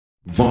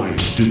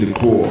Vibes to the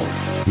core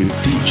with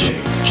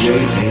DJ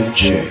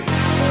J&J.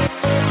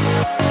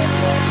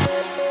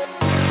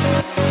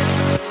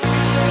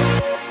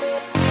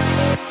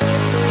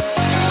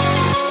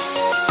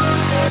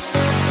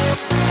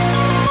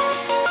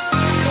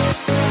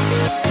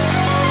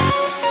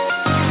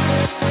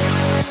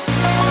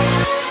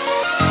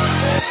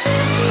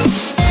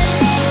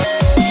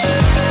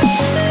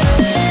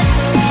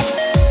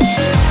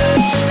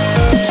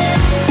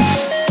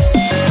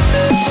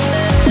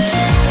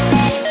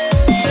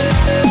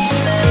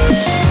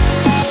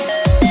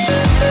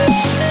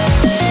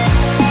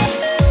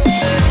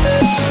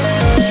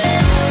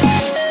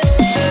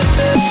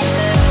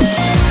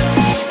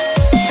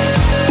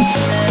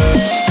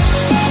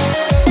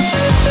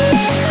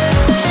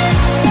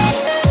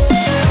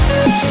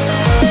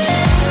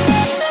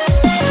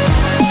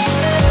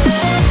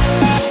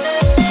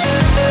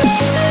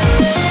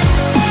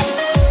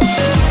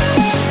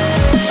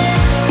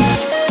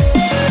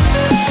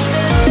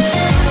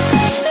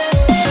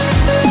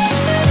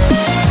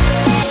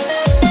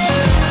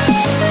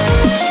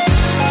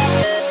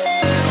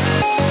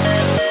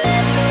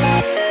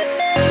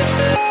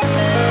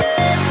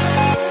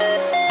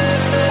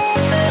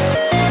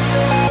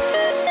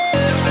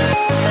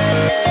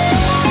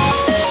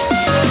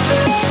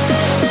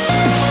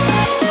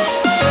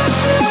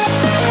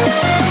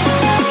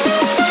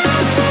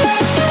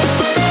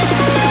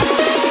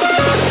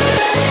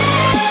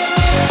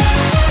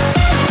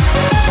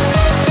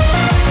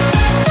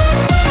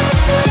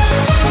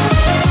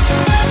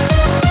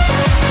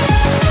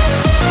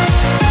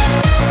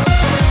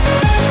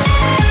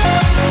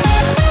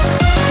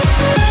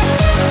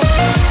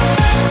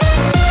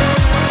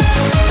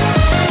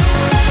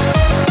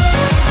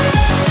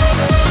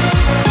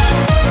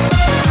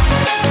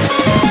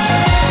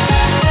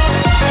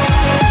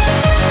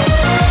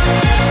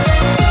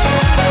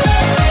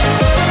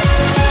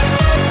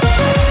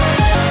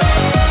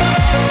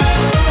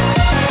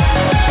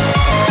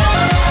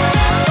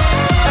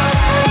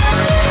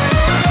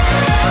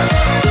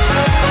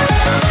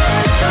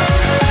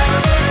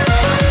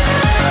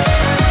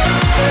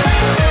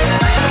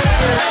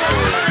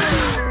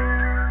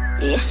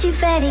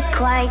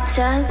 Quite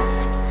tough,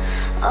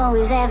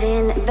 always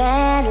having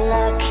bad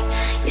luck.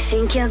 You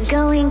think you're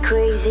going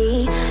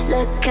crazy,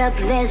 look up,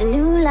 there's a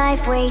new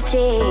life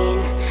waiting.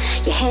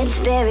 Your head's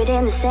buried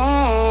in the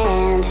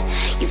sand,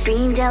 you've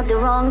been dealt the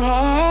wrong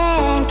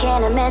hand.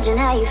 Can't imagine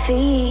how you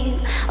feel,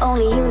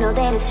 only you know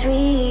that it's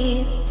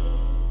real.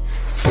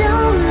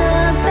 Don't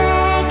look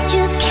back,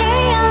 just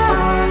carry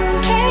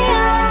on, carry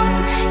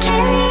on,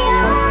 carry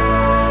on.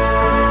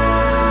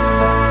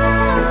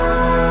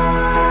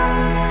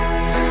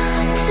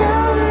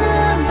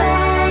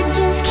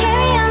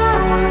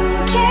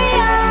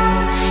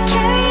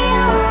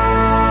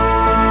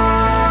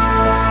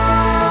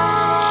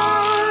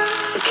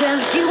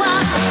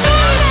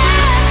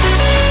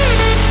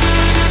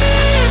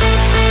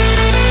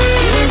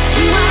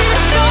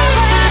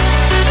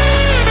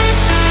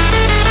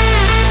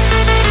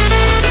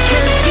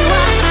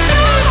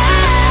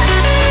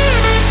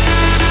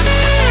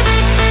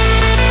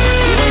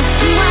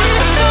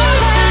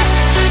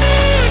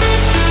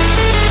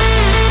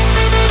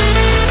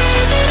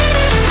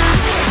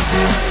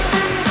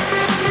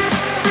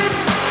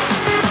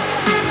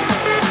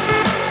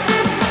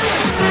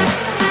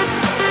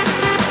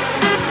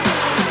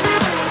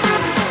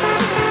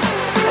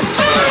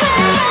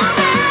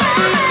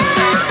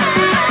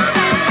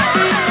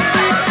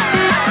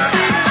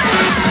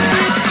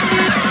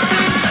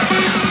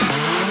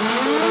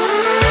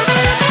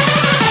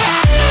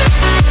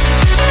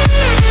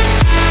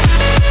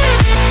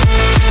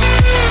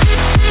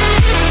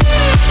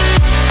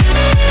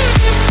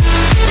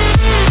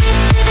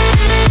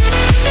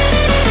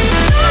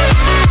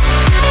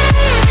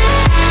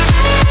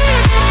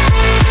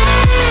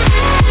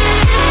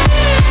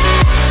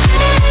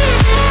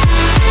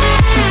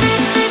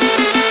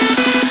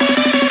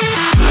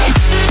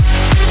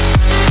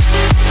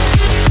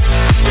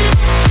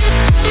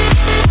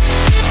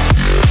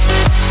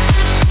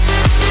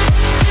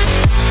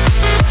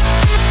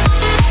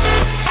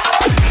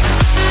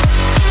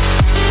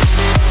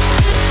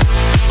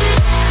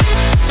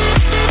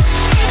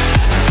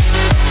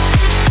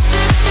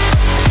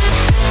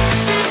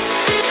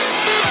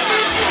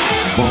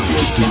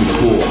 Vibes to the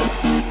core.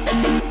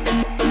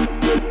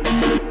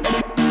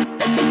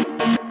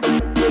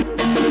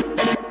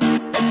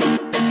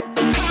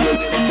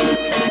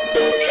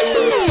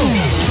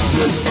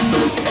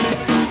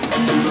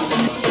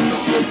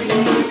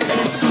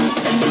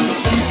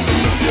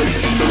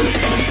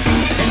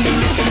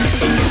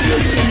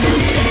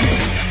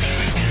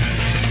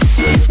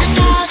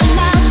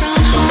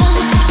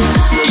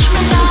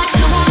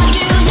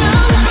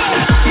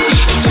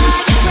 It's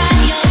like a friend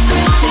you're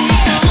screaming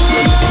for.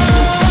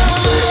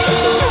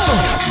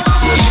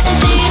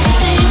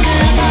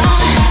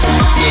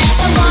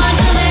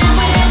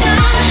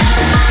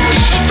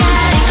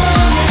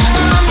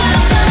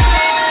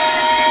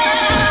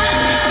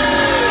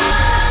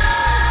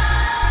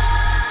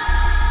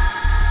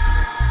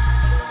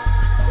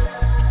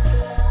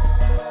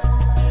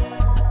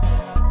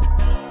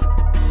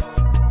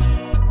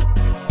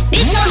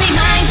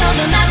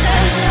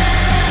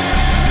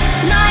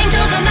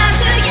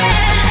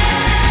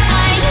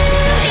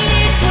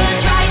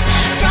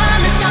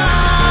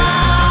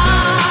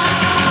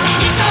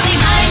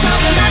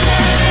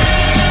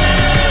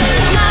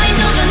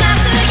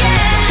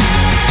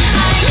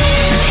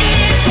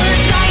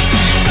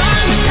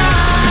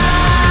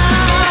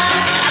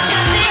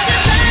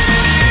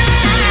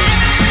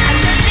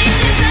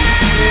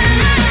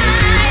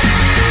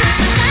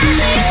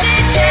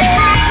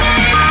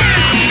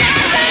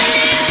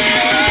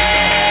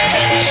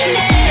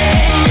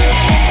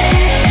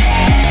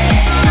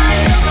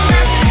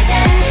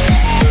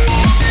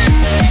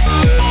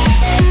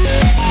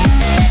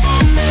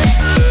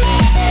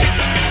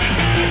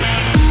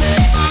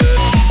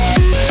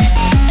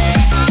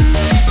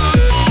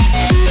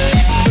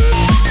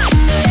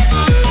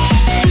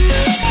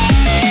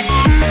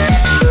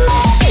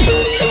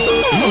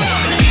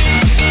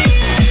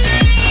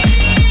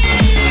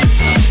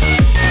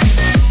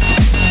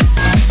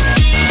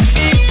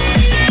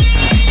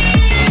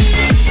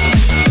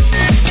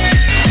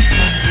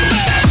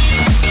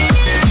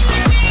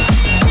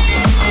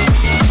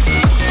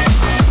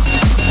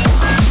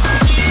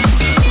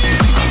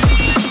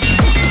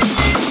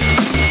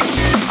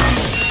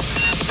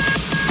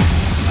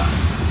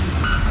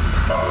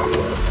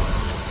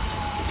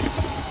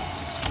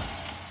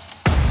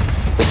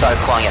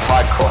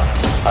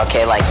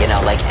 Okay, like, you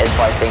know, like as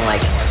far as being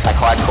like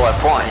hardcore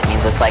porn, it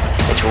means it's like,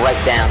 it's right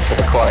down to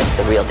the core, it's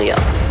the real deal.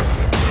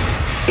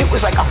 It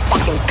was like a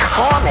fucking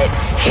comet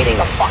hitting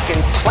a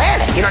fucking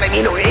planet, you know what I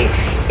mean?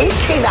 It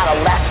came out of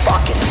left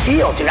fucking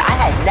field, dude. I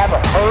had never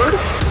heard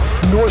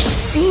nor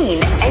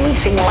seen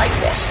anything like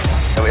this.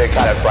 It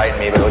kind of frightened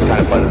me, but it was kind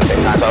of fun at the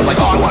same time. So I was like,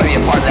 oh, I want to be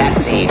a part of that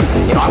scene.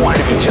 You know, I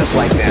wanted to be just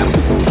like them.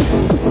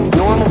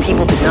 Normal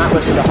people did not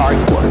listen to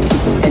hardcore,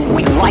 and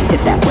we liked it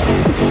that way,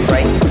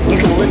 right?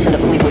 You can listen to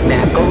Fleetwood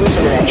Mac, go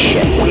listen to that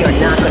shit. We are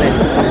not going to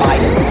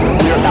abide it.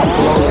 We're about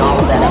blowing all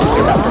of that up.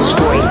 We're about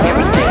destroying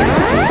everything.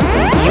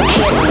 You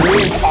can't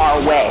live our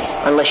way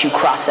unless you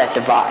cross that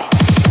divide.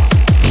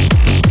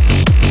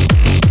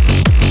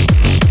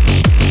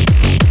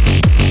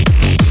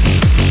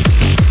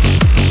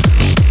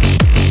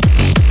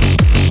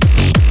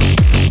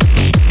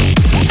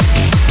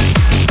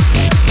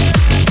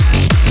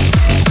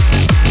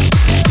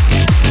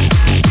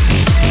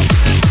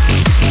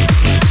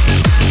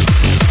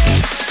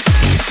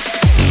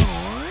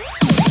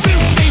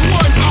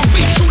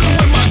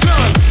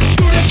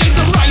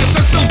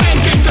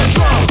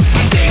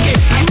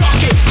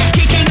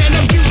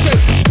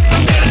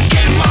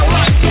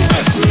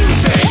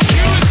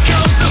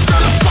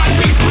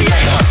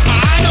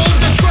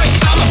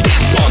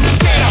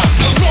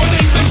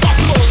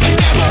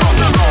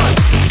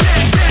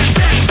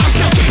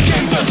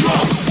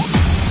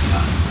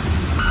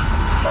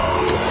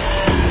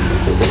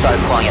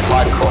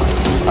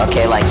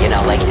 Okay, like, you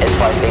know, like as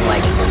far as being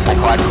like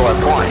hardcore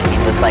porn, it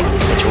means it's like,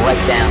 it's right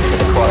down to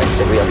the core, it's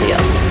the real deal.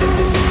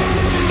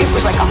 It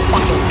was like a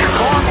fucking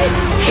comet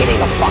hitting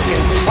a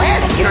fucking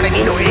planet, you know what I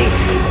mean?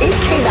 It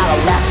came out of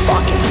left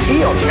fucking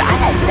field, dude. I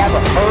had never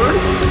heard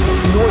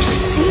nor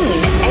seen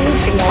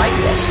anything like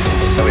this.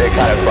 It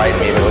kind of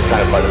frightened me, but it was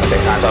kind of fun at the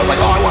same time. So I was like,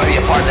 oh, I want to be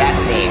a part of that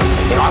scene.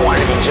 You know, I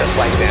wanted to be just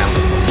like them.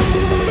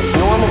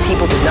 Normal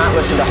people did not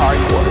listen to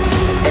hardcore,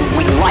 and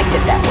we liked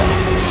it that way,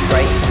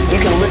 right? You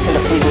can listen to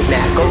Fleetwood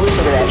Mac, go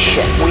listen to that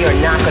shit. We are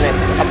not going to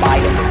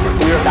abide it.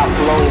 We're about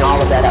blowing all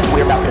of that up.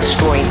 We're about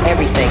destroying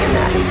everything in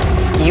that.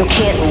 You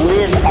can't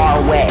live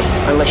our way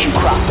unless you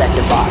cross that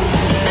divide.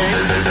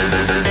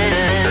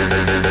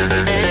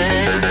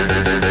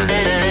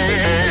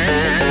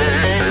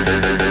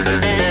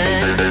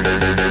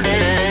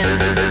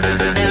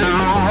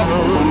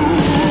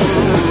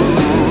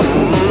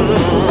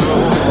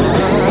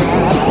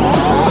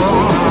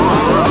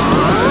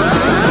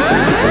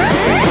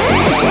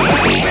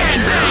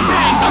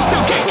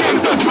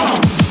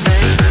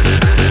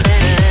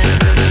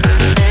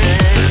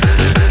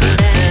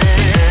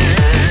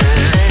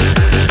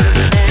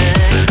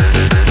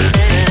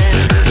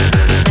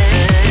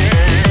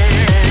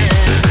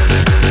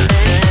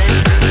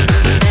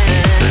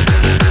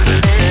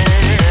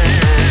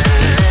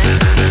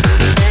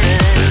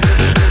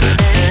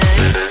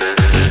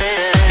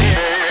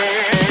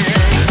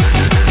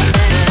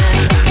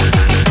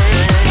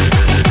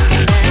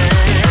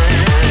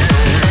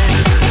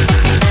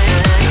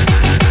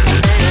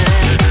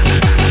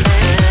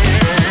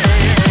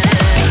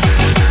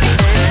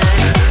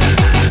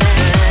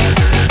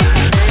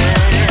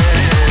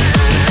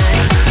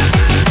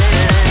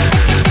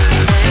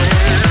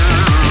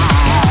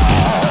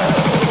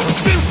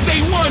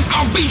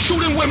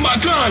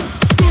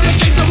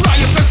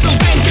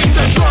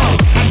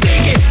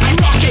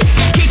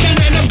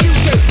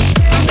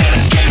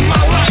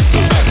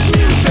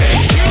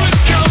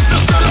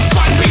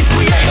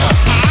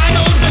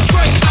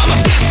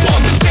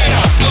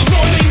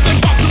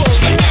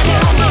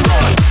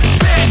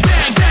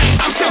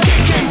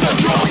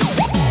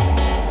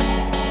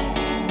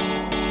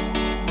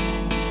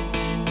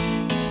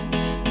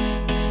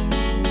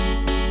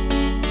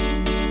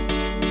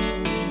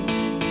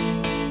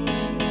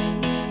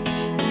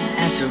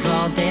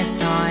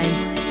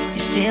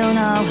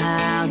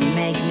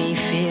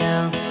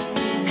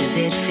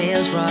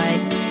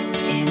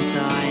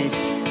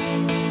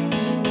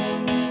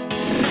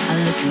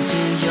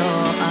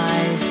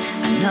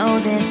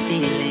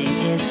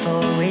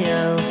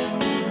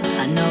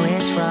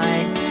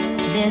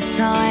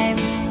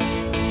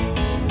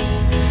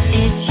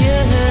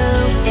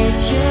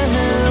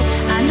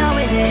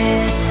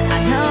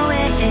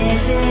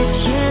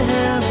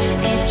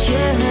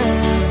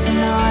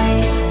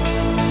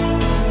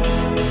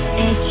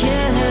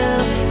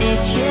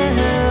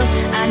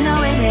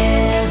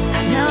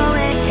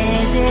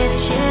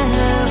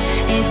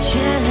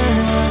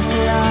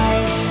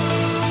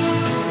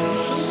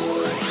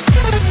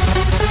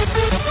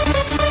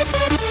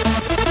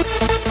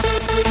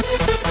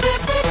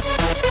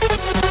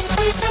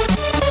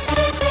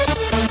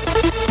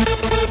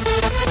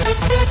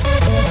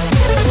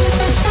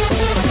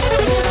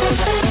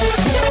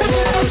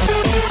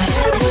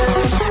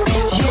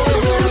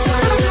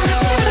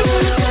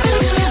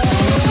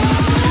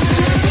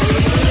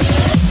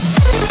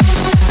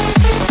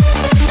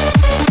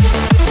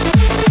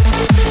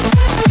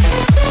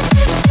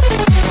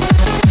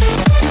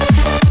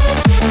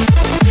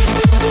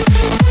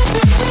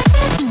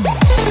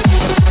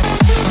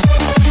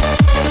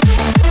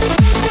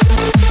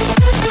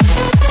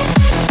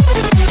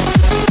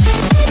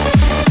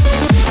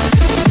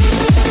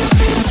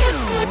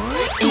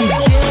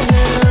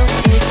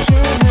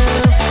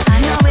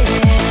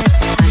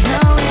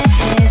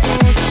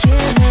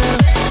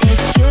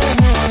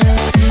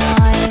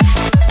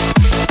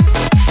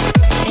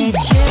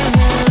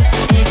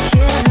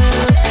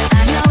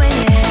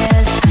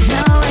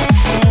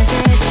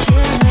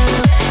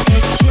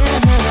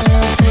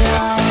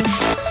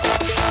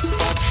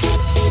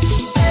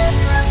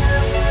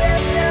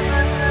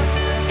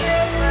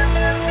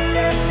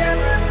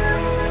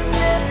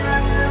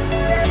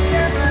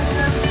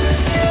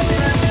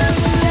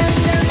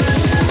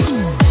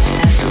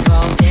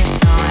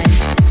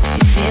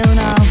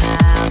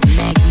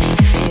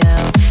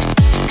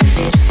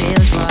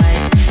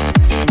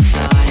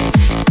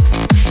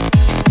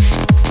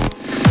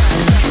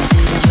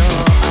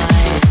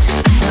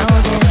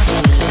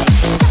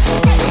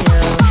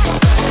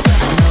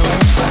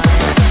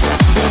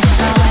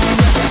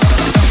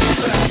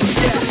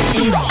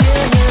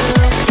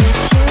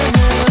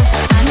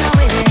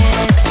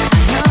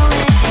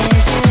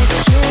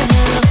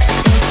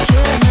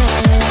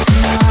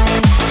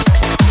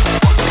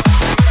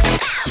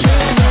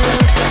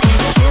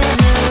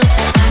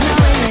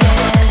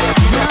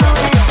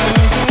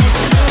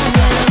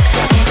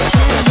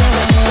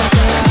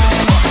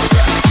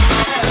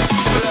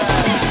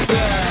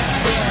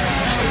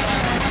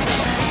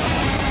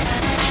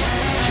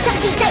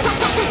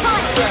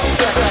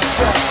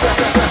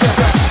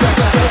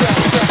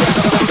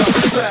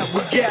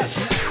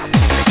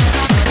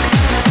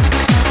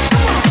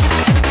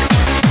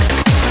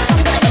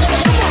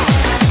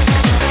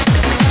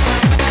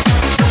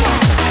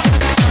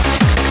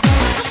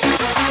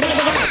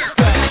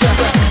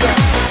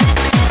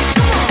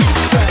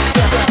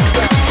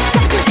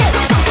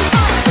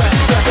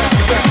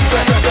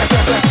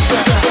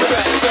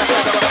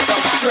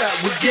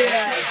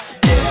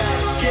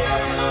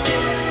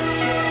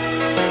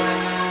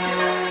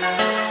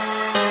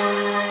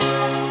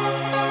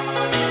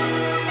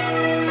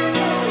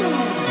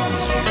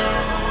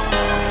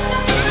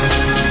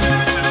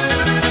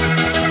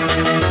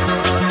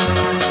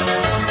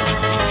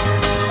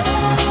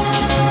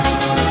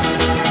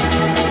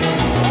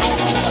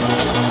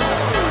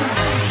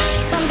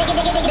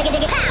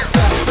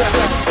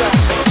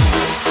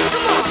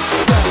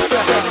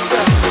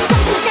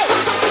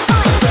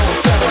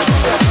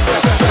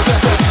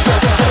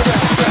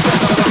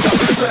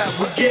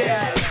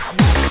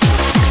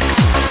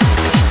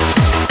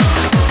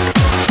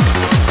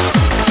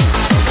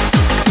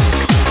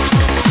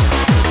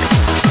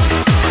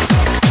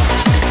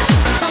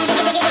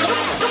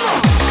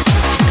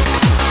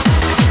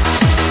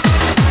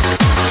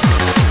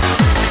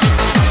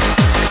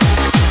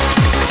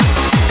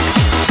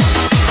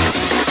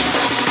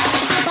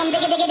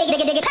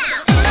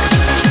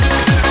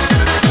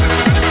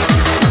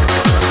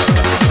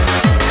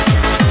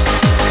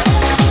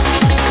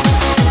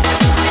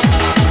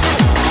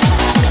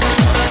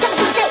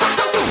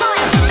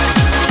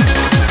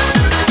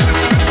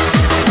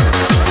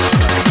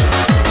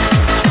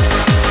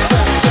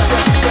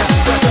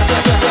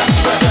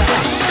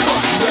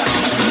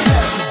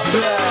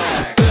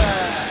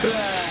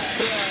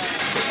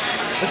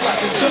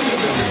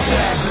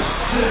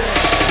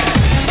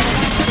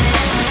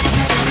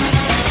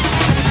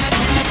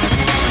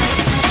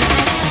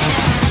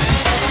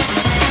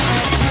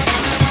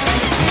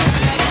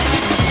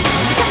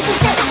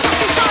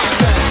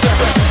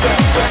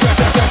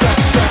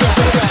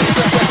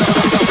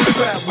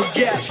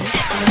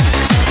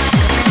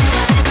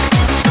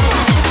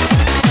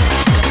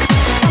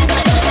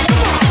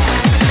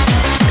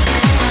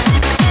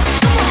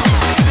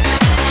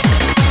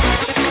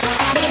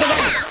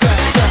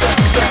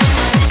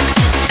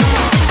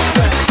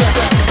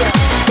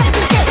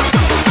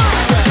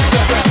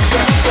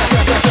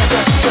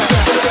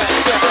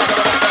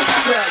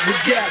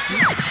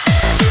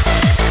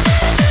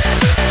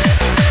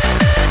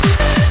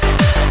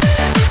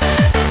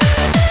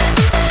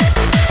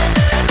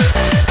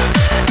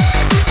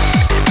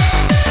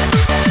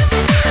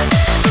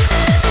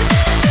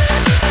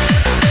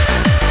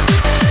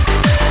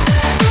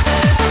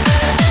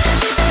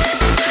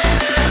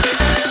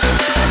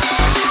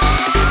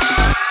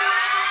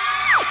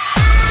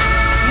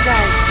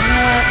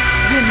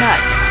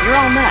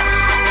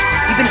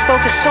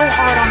 focused so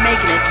hard on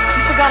making it,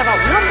 you forgot about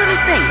one little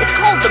thing. It's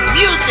called the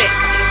music.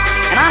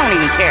 And I don't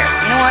even care.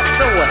 You know what?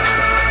 So what?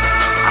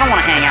 I don't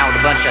want to hang out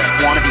with a bunch of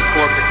wannabe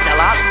corporate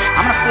sellouts.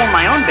 I'm going to form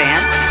my own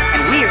band, and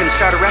we are going to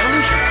start a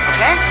revolution,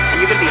 okay? And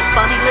you're going to be a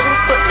funny little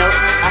footnote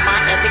on my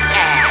epic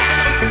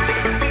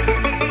ass.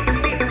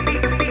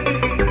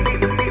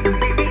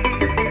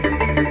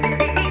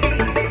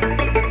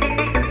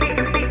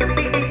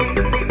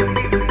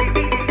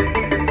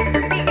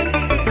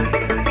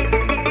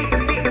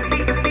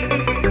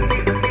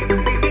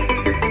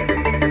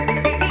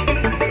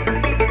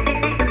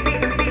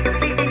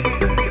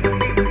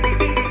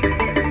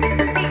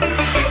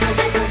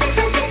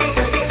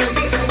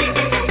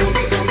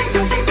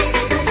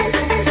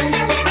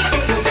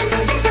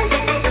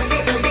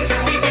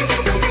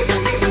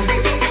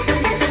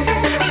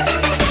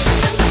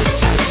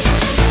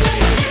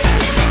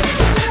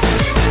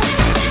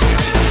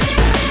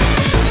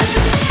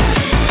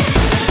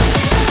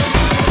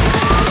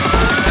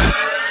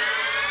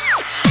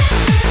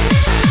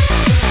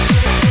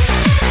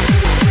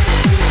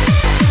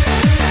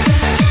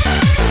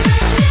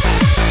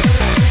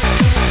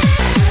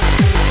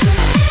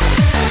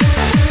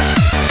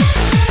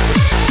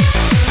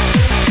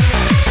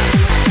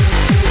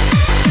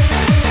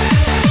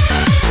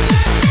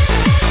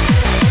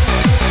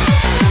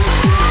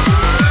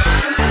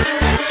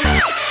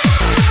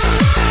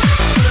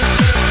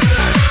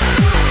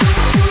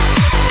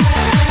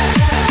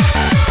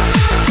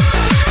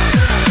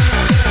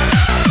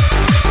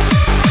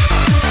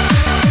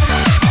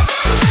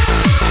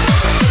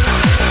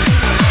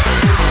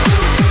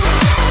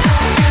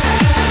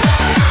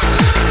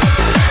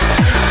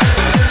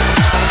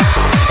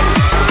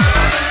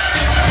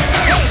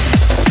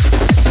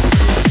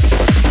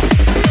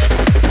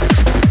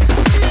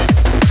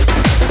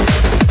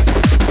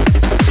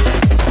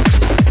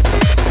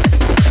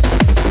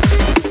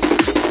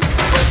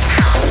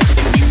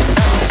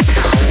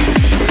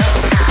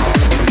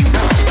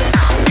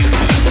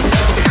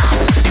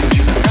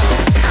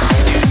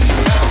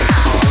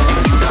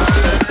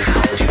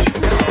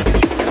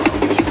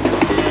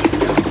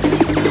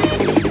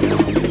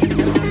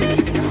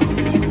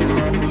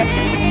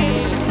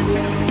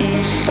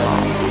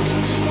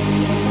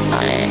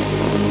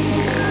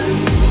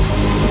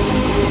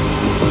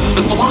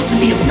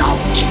 philosophy of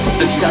knowledge,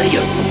 the study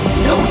of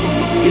knowing,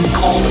 is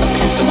called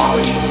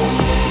epistemology.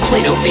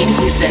 Plato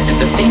famously said that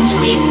the things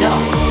we know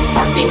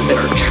are things that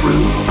are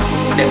true,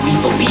 that we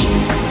believe,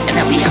 and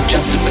that we have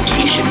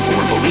justification for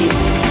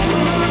believing.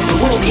 The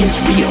world is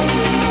real,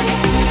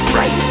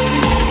 right?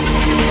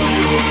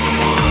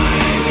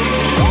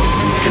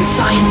 Can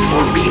science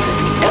or reason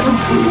ever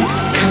prove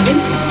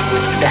convincingly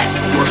that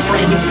your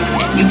friends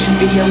and YouTube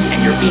videos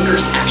and your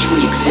fingers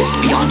actually exist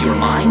beyond your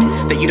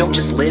mind? That you don't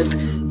just live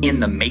in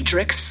the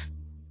Matrix?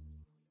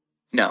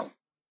 No.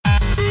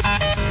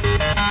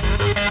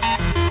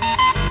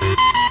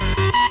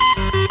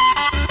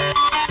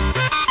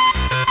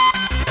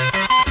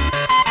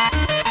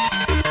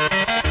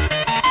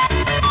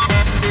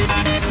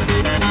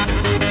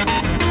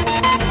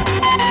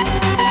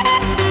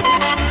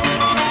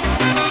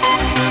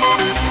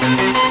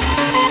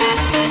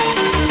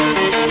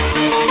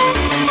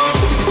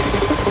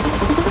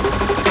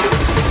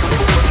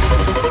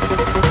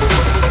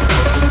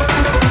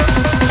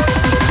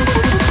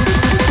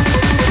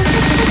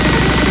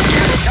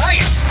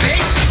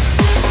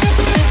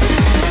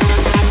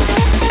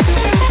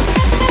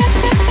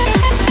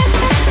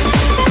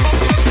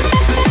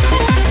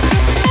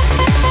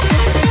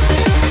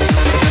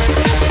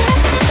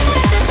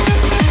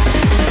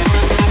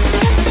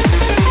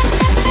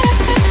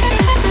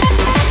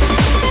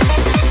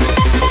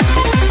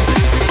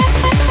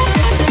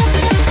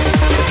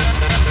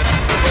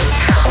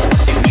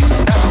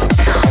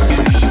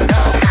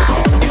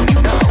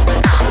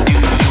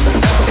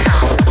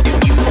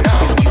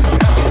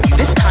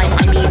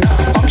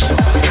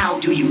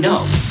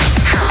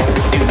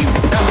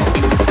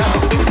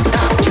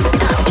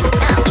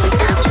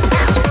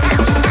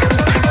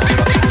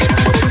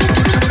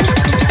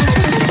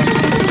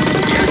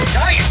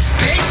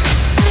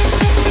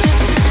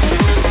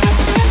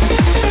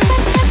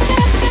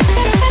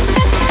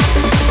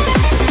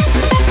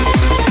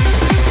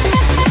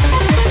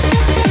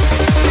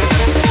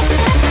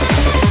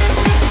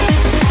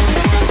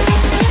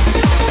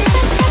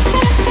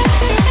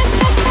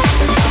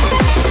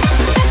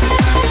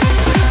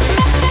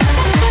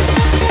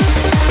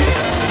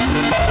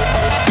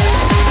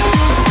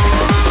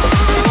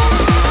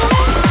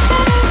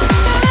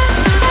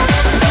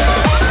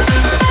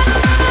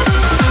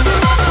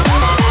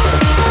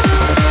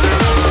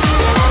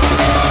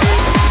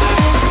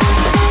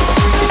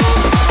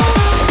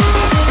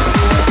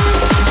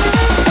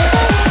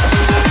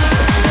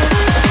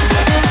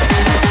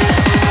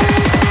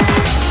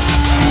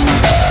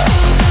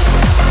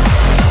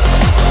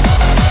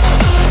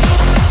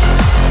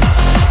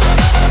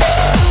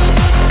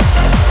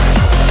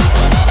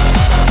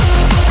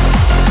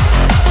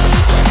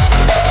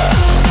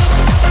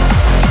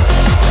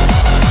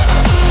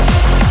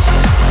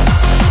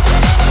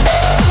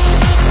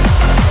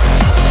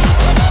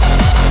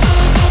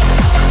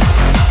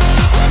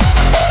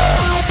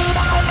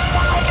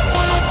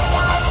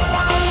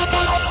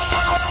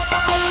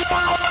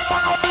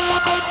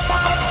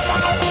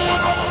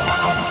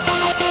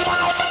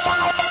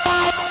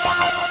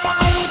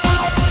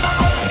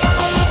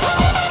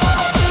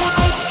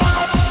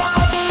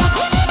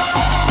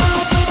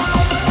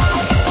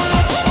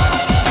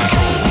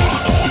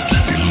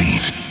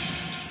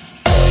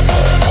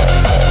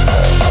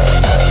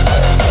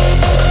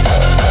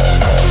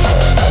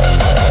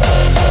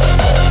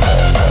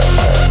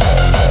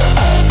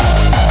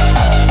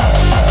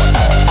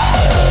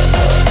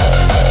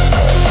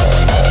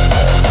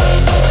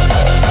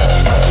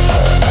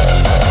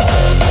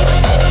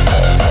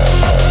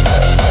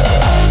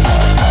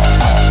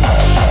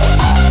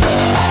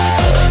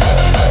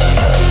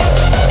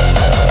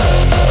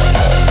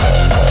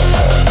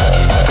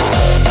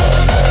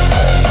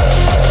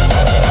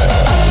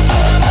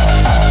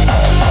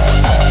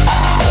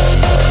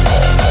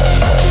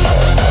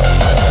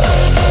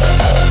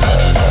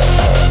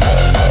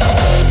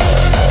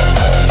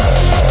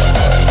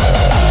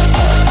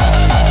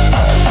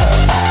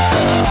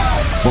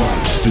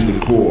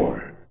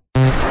 hardcore.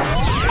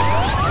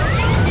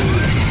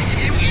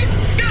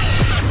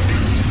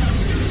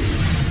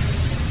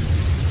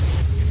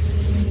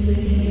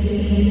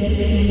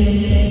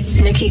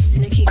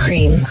 Nikki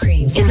Cream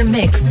in the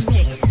mix.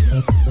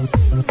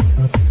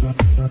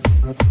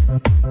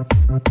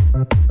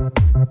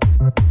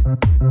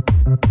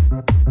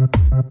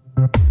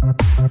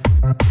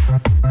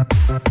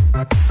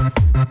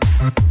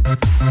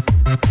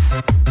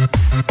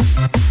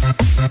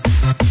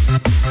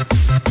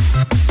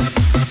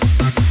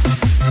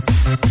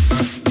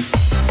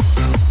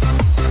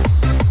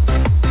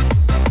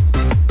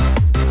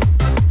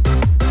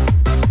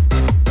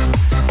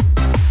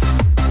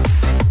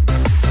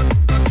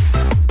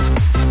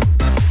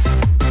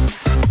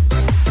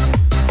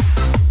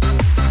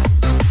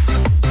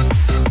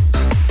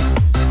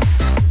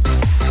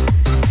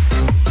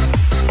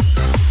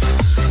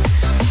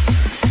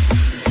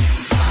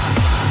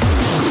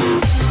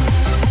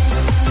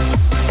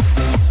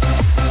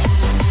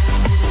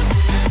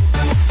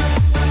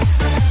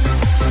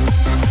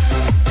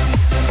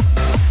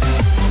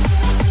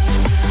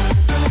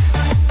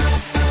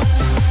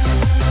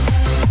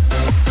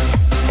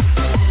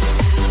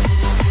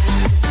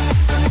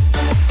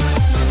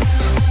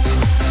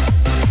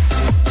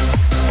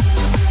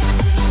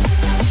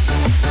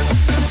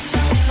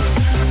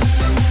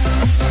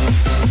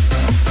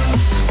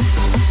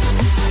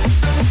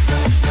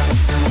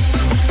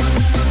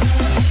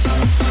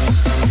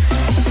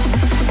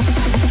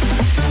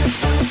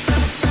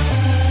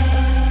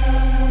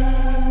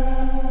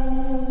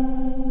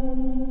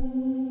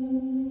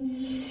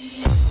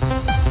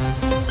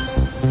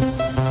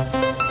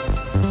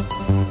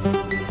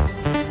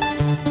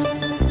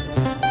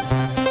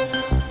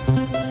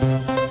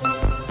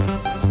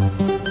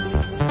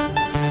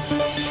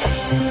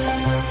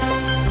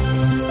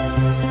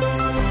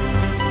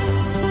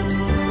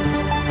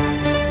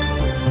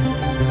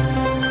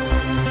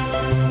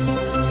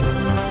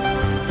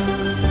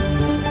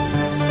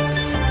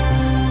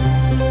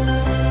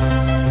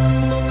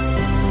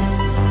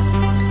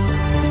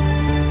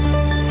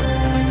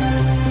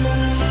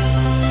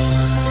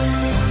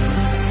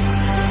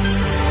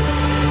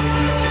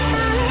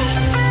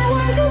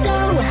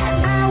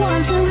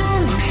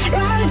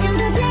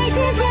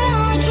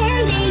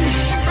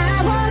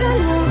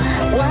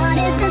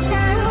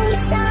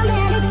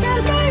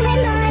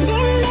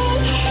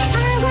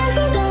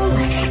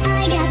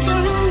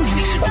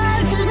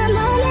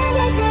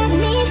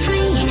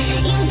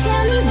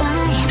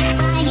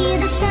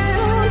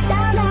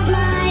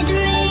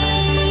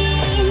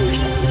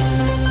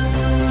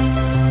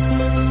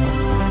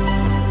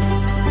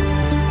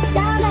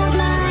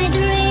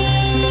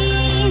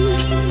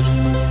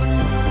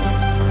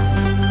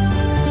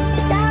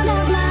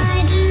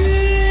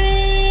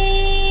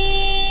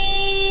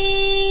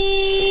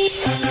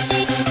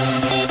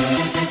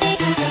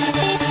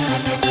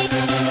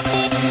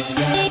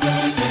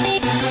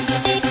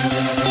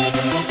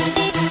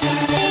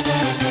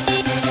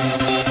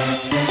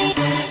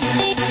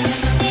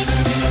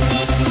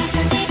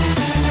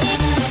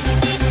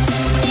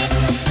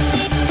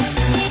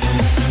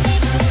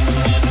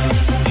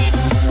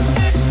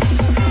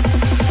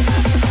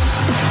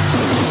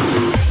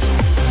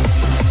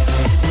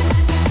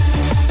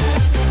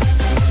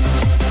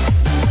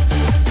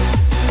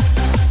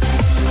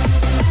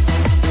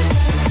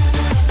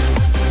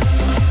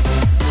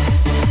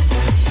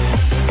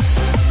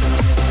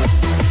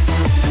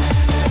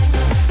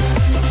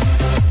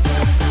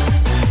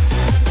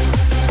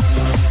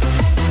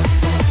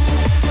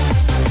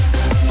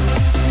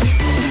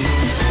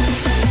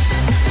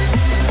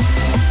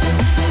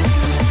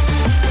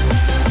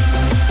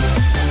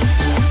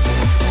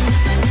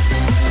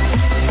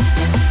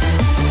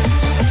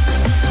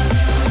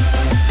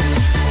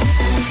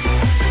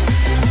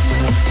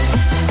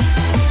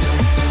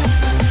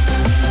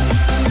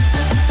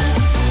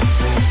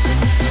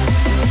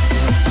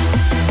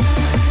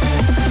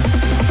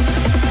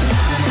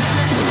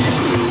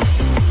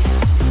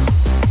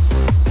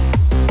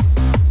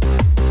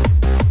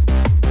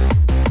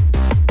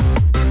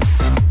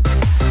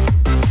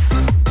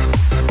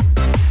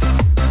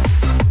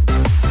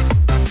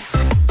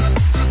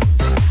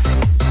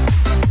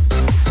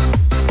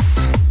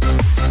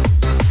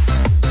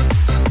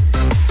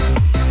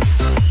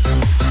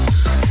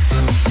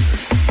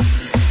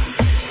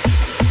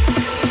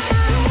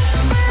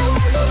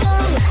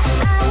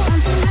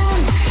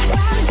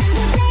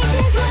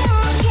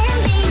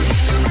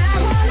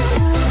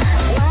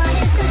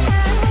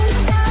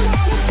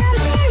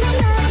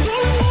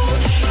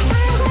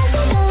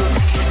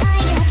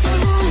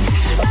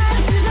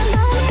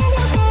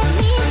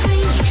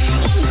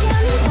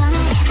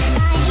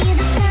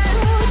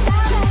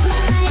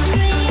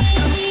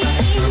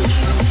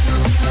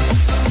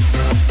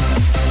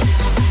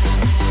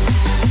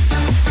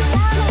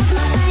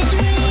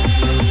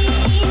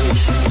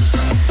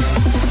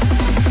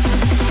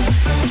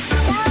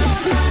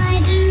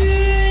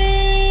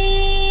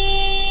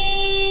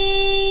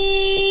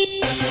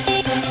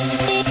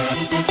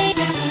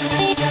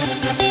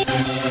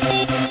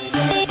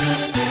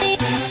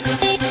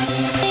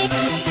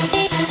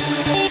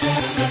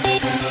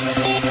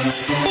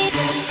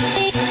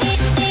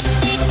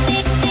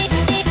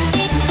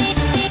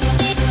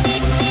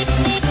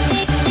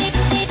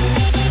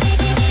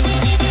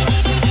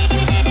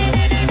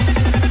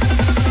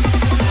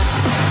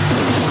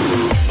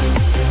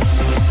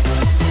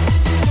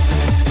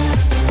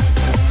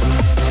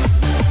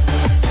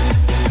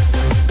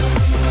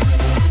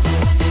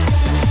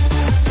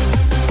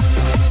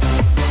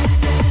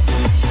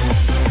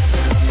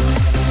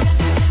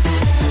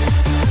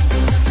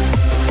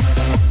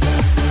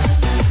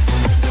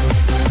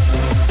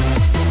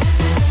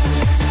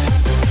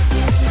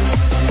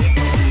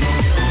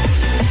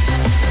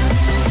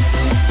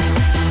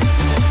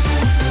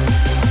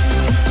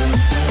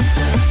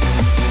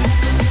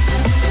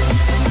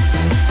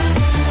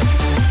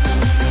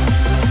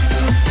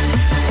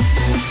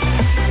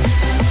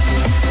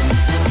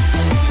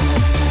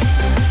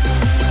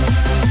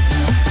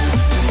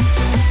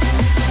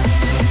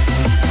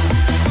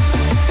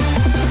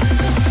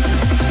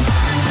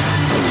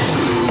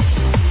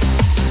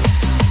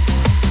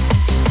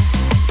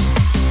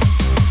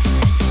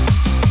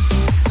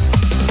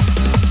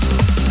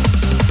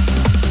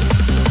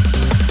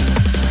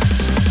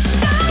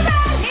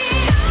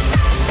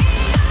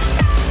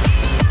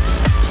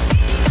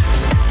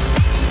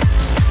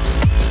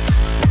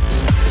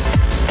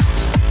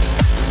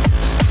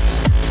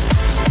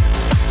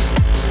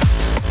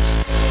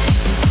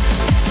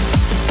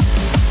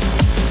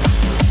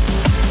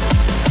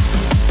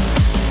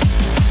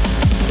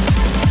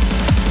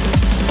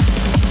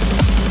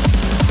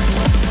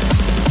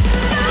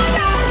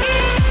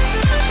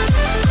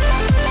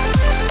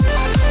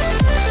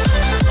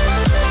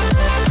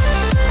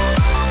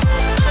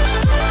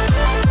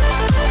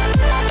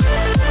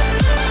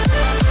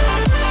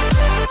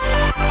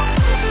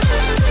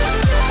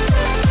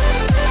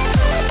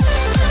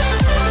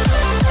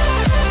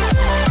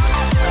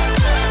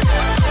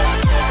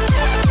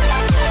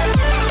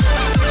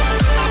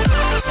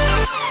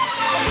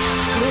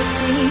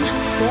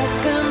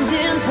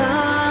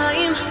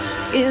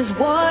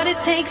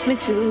 takes me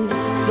to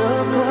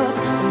look up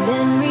and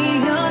then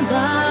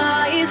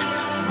realize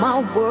my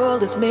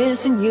world is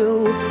missing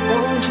you.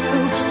 Won't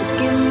you just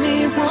give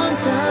me one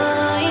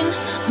sign?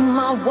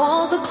 My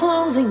walls are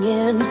closing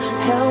in.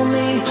 Help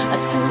me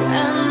to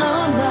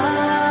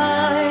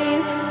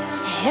analyze.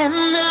 And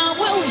I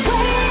will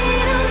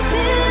wait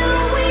until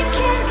we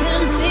can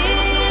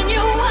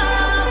continue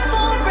on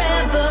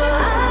forever.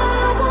 I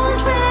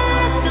won't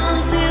rest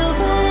until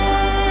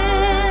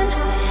then.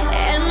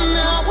 And I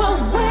will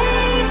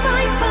wait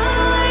right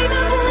by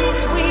the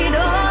place we'd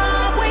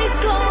always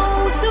go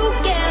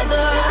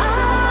together. I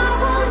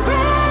won't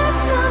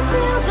rest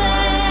until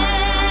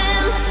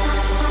then.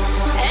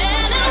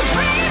 And I'll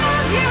dream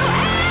of you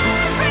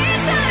every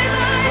time I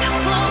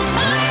close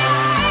my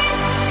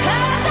eyes,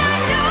 'cause I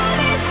know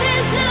this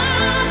is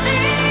not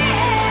the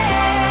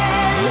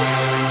end.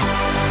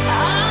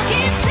 I'll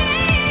keep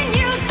seeing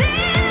you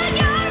till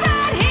you're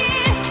right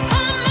here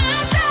on my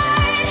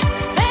side.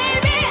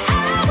 Baby, I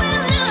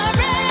will not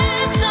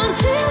rest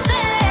until then.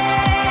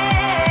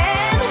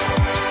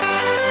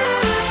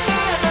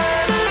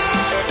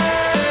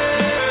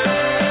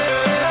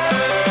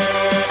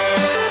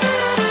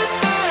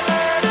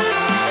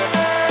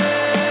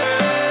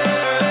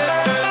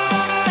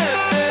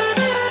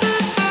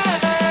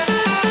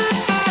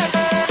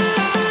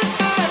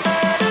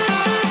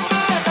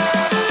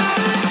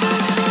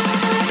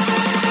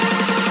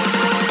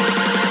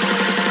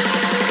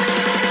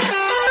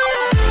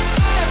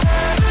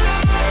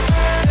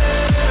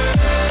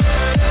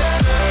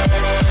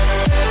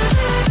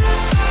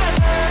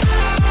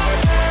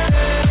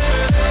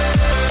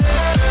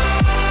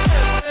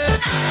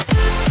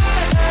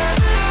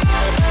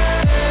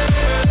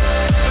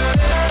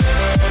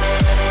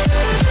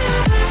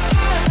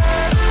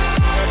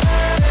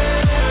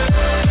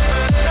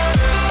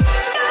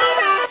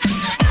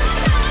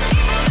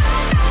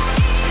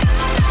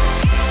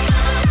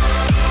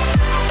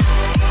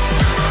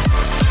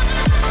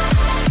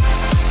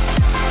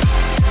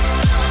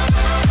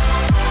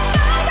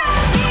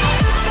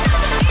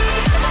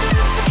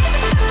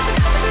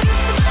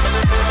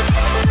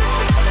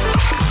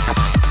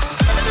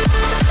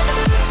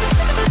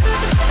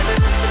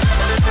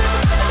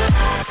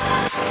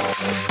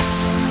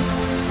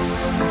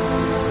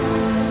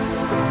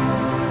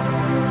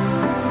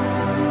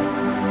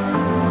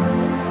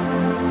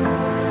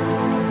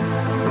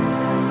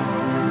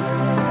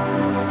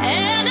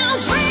 And I'll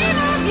dream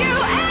of you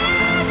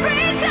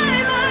every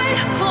time I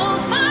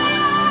close my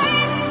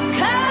eyes,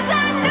 'cause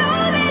I know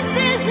this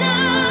is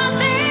not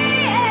the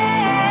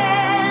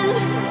end.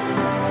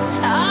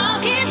 I'll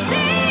keep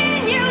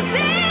seeing you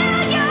till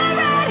you're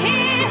right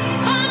here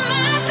on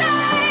my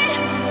side.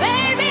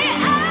 Baby,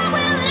 I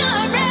will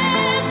not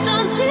rest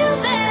until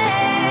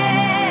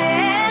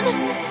then.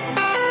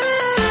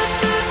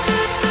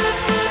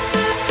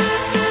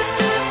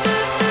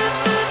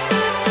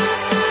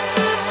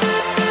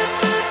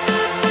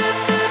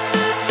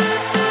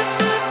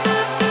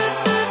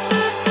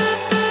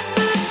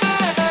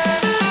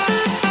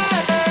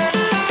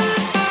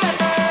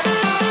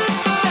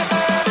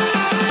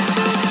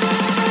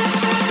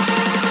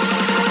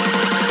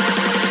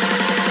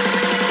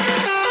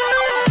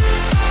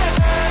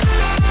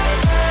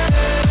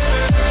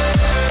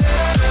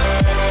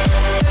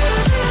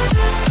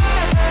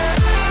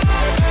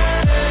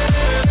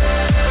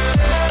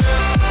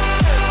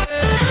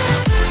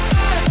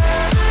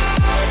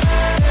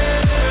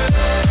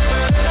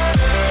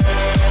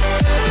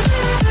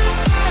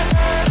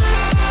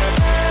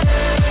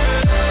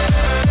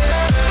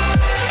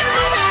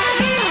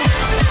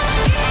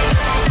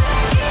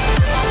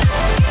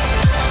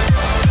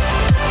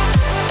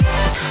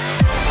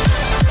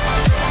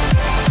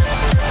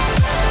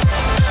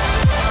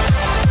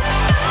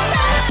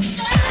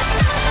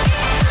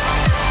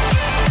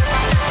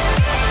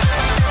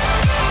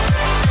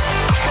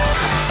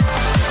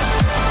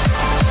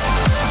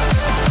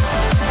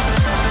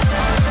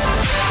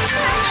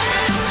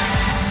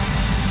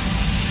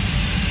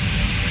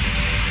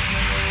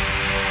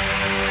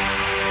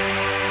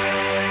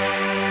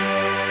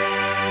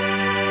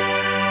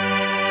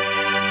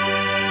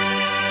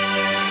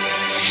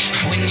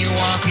 When you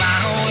walk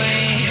my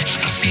way,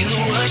 I feel a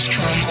rush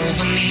come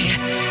over me.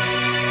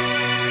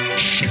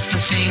 It's the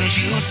things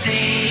you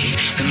say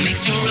that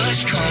makes a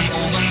rush come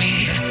over me.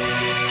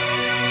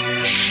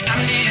 I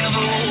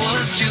never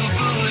was too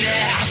good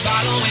at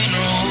following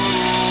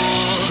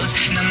rules.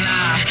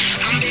 Nah,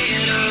 I'm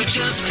better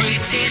just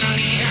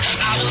pretending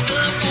I was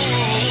the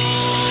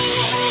fool.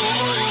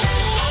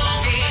 All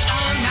day,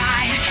 all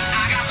night,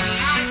 I got the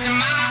lights in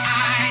my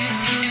eyes,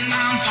 and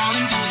I'm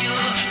falling for you.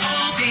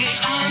 All day,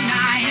 all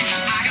night,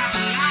 I got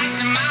the lights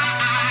in my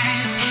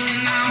eyes,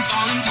 and I'm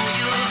falling for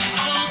you.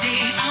 All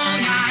day, all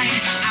night,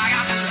 I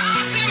got the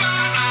lights in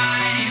my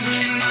eyes,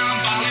 and I'm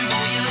falling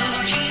for you.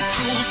 Keep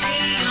cool,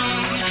 stay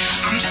young.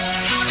 I'm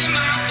just having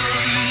my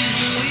fun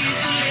with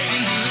the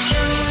lessons you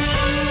learn.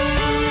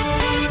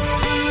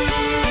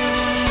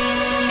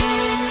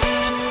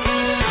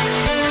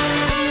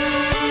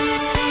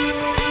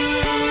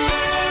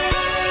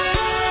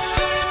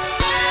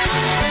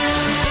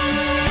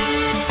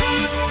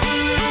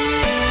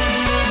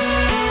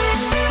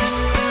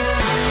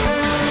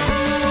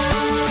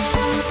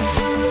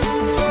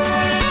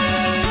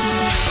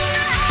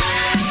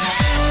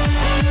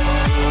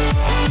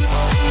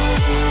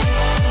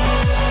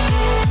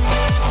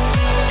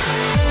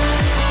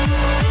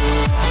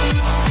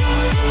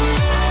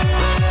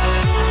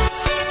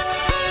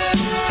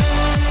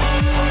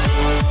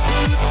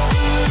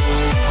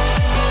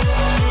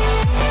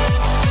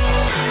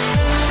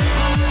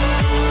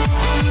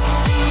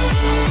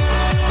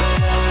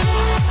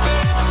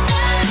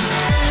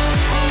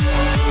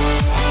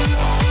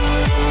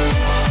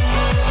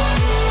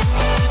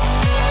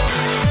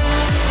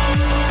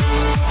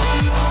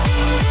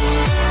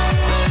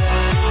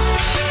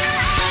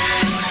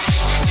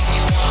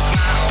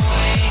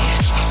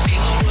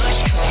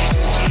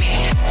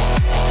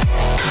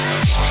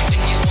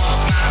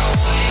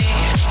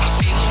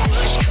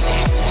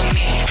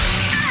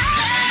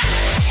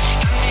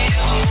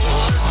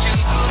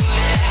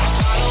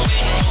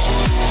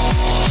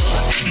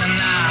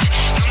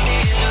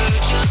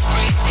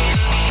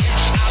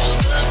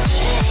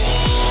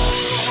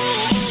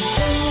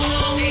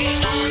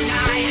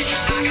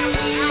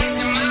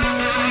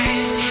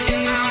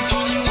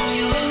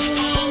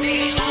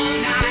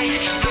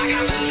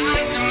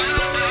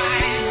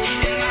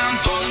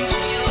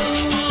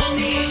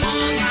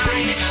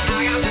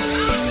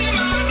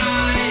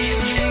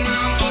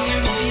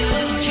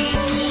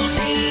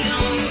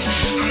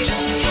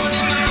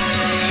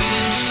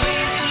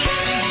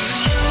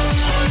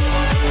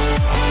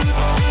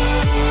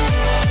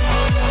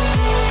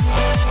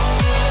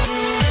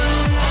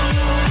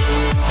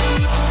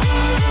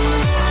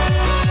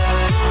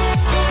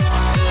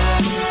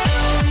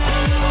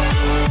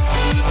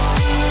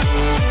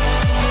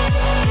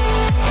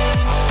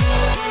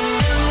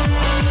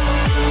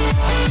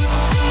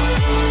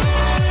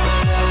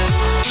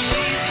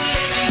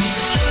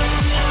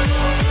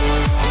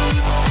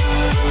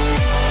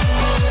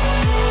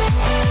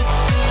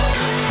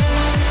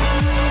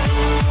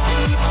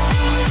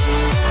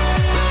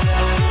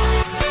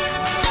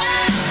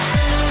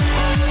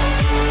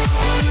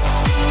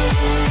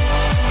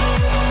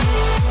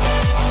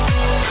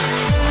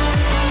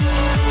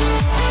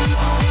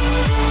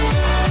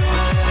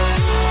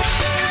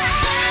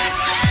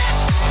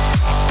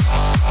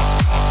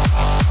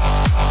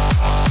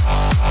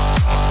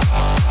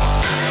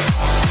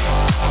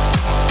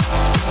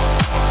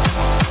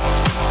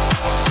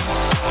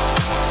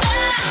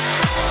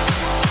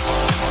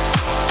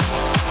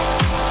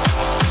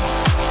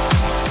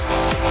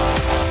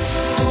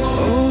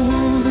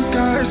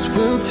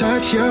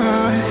 touch your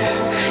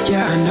heart.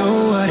 Yeah, I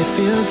know what it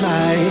feels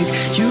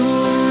like. You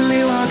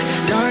only walk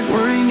dark,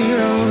 windy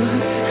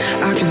roads.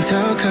 I can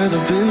tell 'cause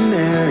I've been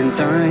there, and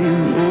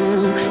time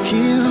won't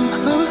heal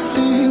a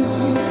thing.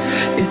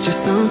 It's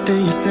just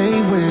something you say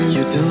when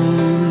you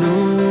don't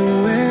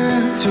know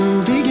where to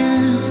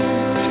begin.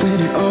 When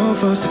it all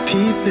falls to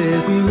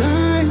pieces, we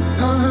light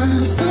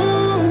our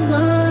souls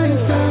like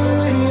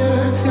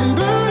fire and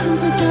burn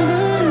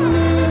together.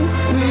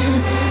 We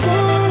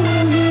fall,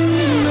 we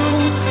know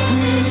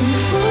we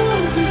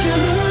fall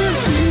together.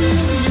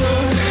 Feel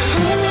your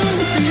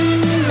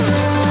heartbeat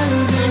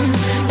rising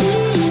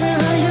even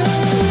higher.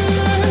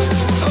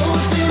 Oh,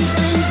 if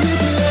anything's meant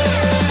to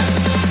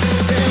last,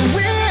 then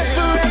we're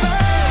forever.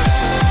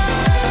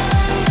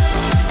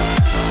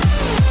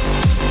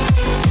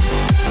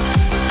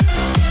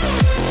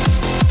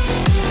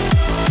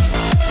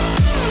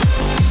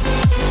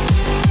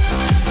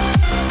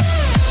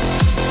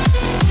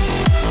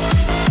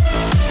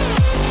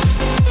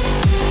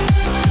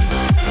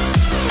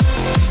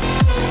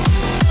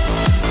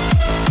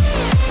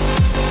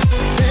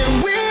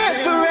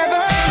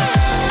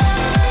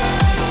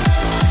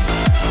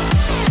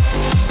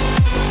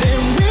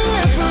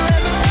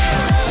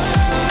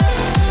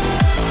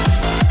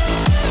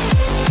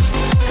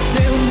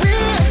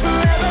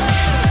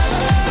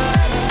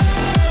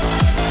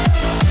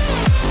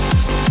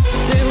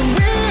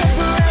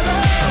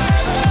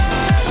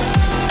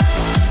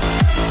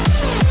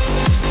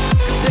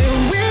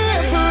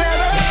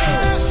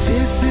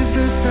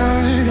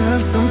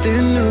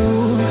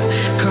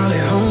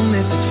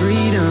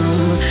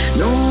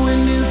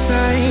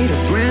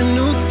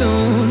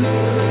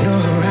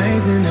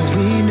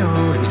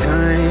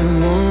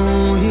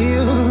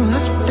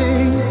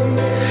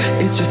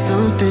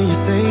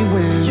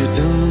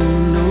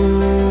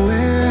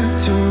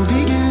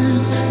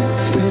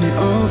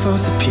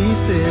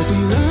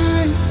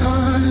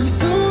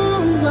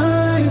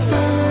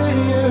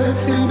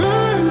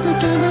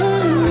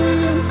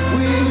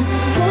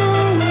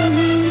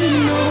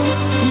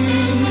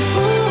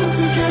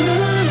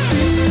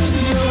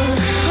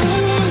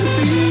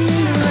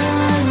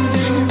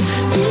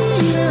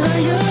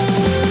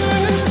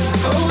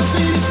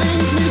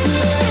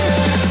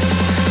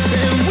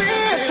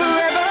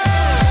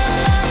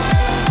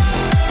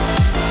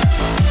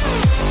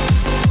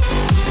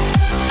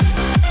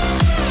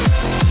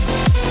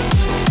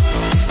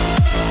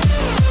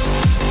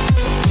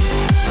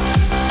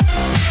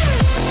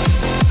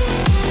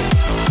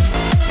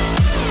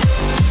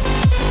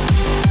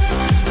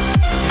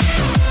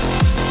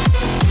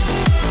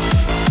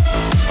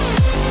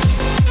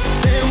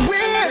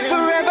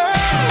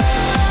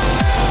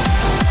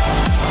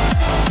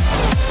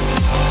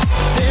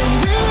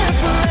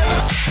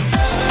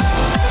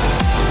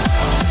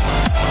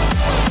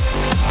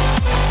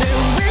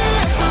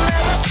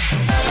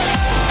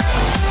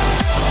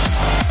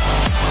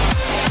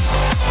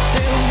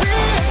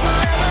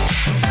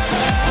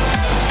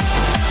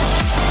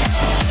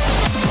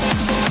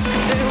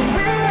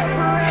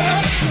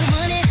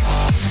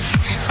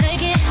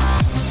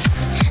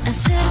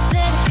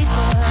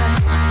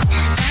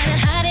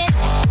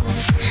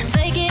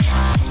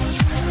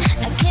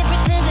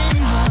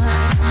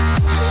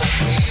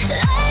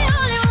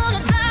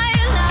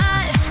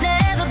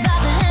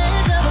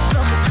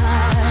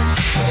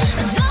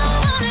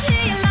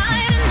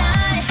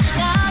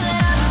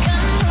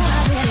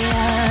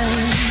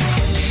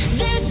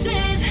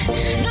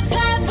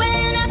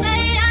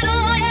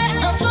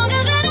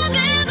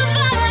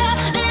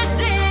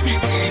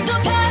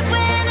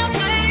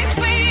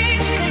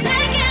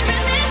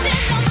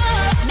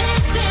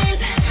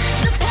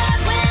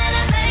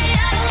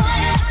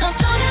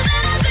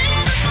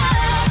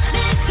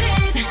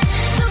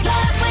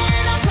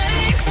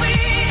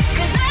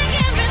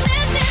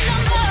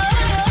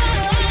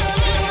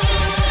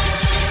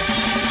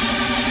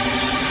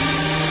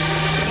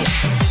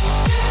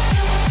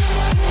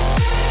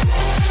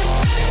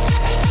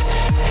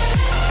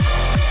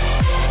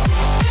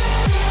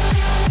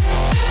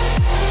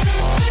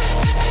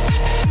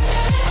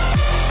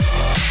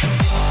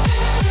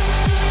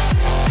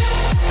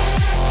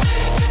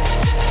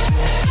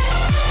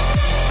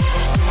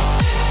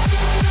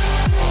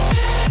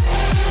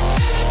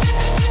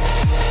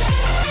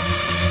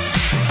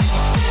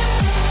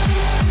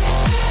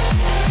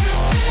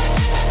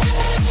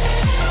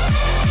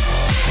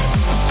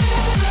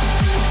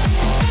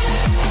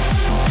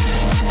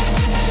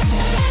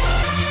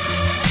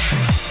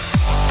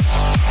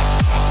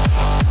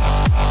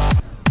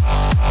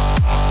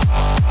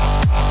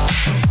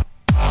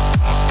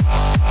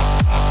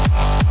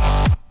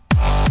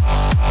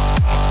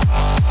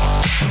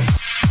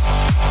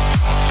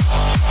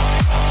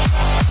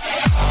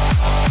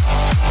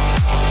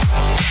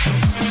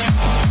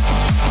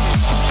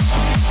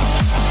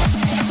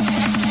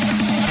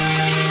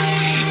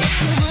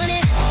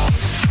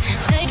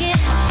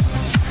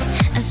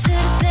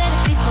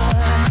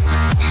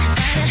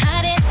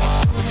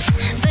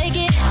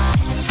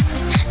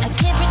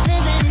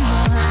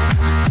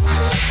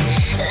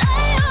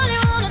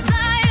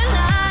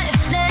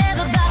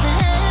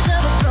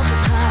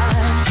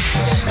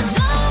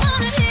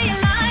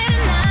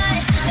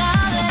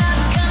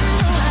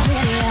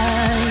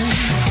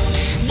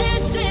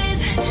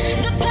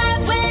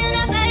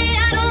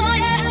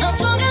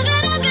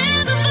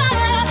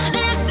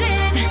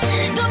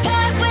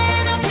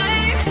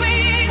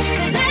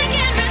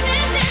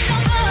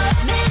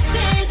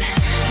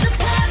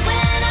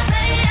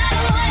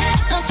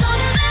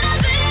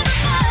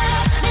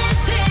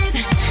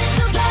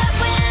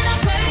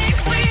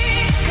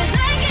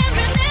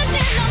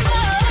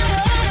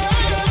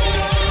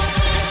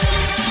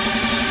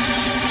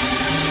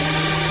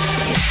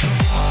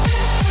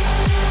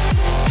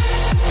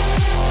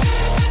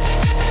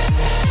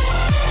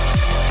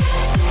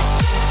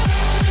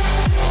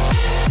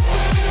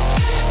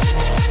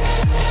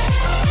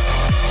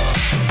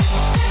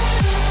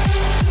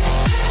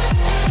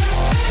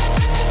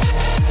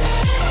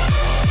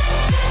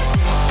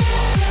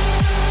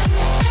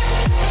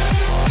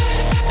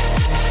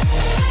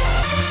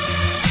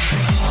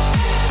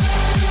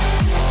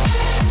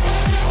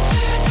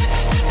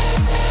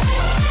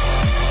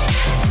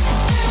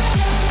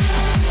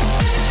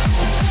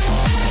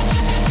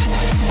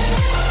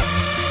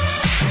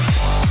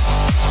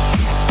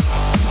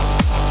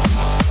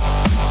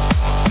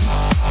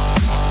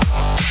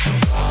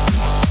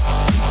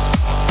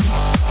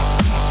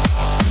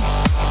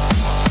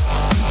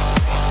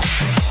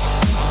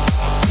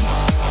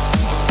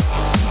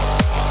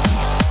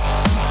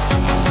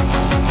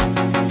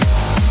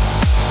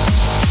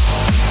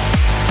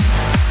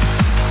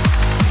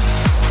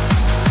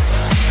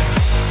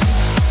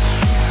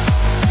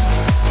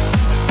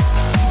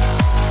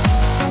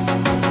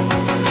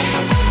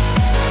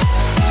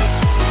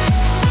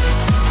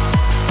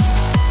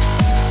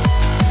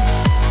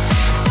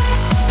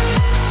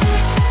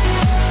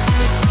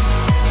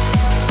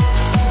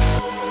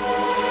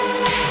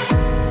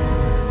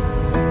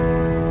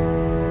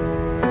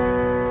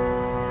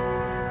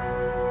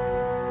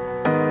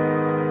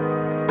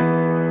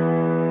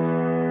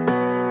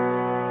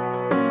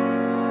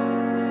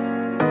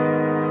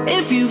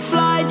 If you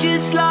fly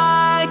just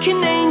like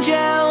an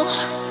angel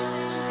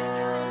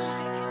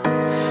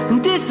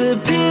and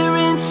disappear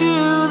into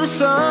the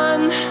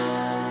sun,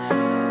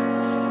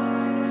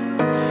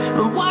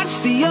 and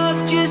watch the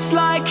earth just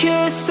like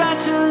a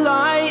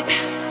satellite,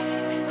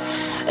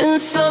 and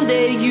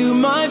someday you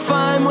might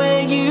find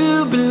where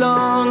you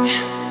belong.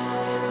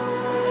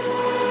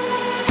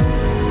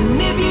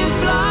 And if you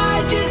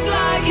fly just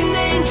like an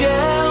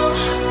angel,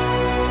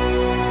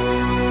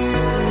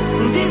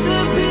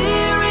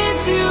 disappear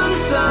into the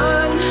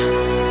sun,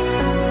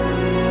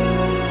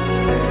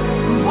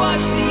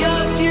 watch the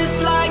earth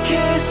just like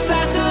a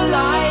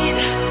satellite,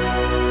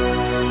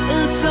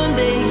 and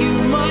someday you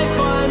might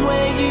find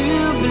where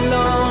you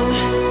belong.